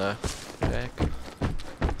there on the deck.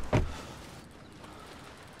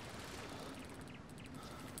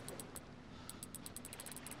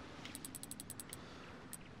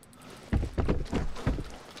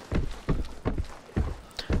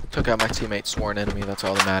 Took out my teammate's sworn enemy, that's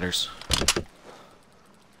all that matters.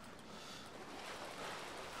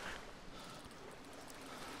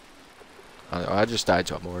 I don't know, I just died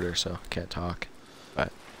to a mortar, so I can't talk.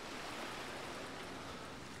 But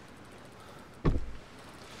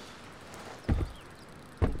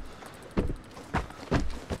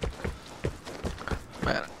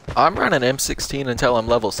man, I'm running M16 until I'm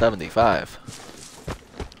level 75.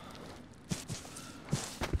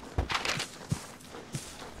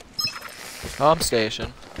 Comm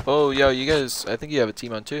station. Oh, yo, you guys, I think you have a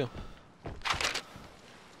team on 2.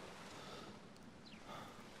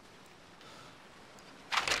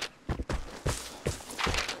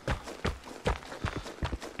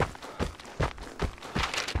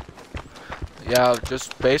 Yeah,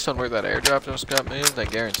 just based on where that airdrop just got moved, I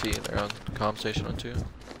guarantee they're on comm station on 2.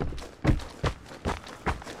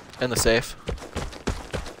 And the safe.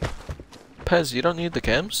 Pez, you don't need the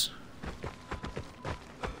chems?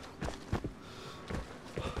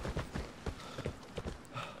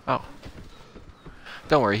 Oh.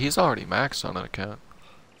 Don't worry, he's already maxed on an account.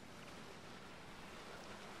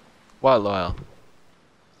 Why loyal?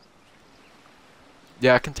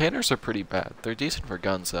 Yeah, containers are pretty bad. They're decent for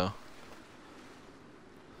guns though.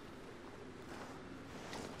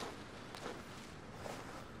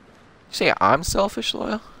 You say I'm selfish,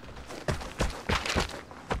 loyal?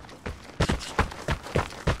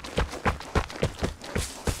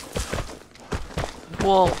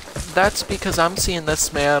 Well, that's because I'm seeing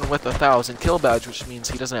this man with 1,000 kill badge, which means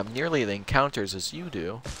he doesn't have nearly the encounters as you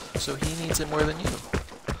do, so he needs it more than you.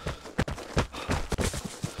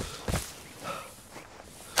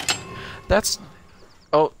 That's...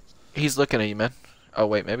 Oh, he's looking at you, man. Oh,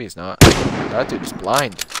 wait, maybe he's not. That dude is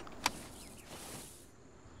blind.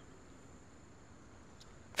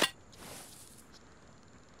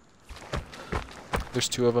 There's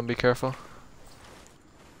 2 of them, be careful.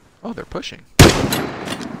 Oh, they're pushing.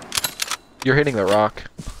 You're hitting the rock.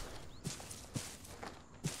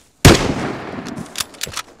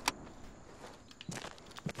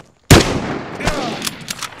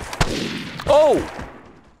 Oh!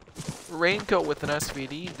 Raincoat with an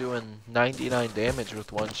SVD doing 99 damage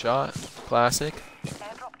with 1 shot. Classic.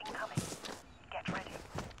 Airdrop incoming. Get ready.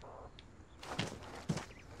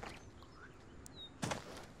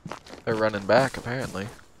 They're running back, apparently.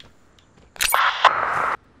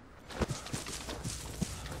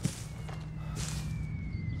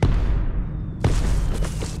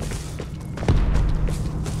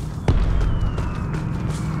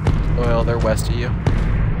 Well, they're west of you.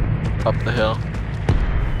 Up the hill.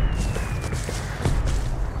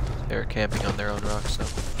 They're camping on their own rock, so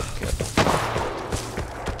careful.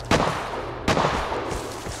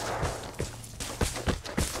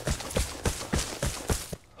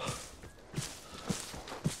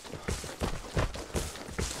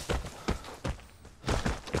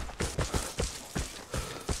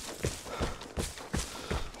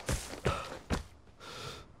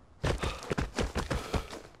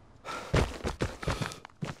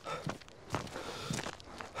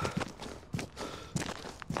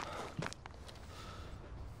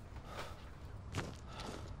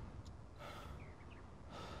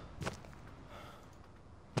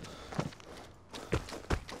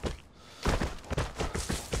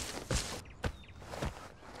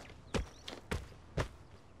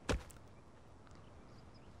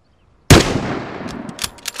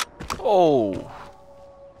 Oh.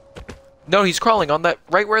 No, he's crawling on that,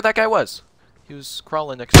 right where that guy was. He was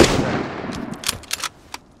crawling next to his friend.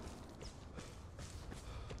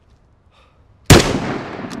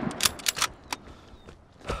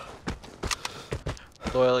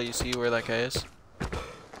 Doyle, you see where that guy is?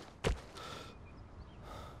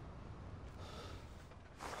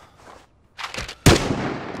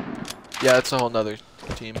 Yeah, it's a whole nother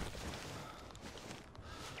team.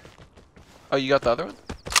 Oh, you got the other one?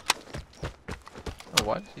 Oh,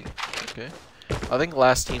 why is he? Okay. I think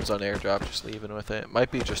last team's on airdrop, just leaving with it.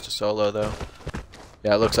 Might be just a solo, though.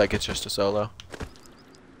 Yeah, it looks like it's just a solo.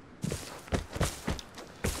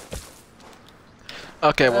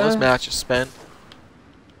 Okay, well, this match is spent.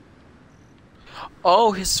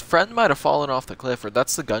 Oh, his friend might have fallen off the cliff, or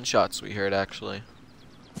that's the gunshots we heard, actually.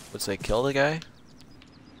 Would they kill the guy?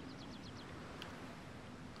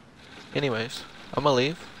 Anyways, I'm gonna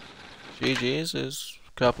leave. GG's is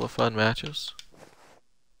a couple of fun matches.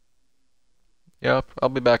 Yep, I'll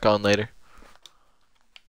be back on later.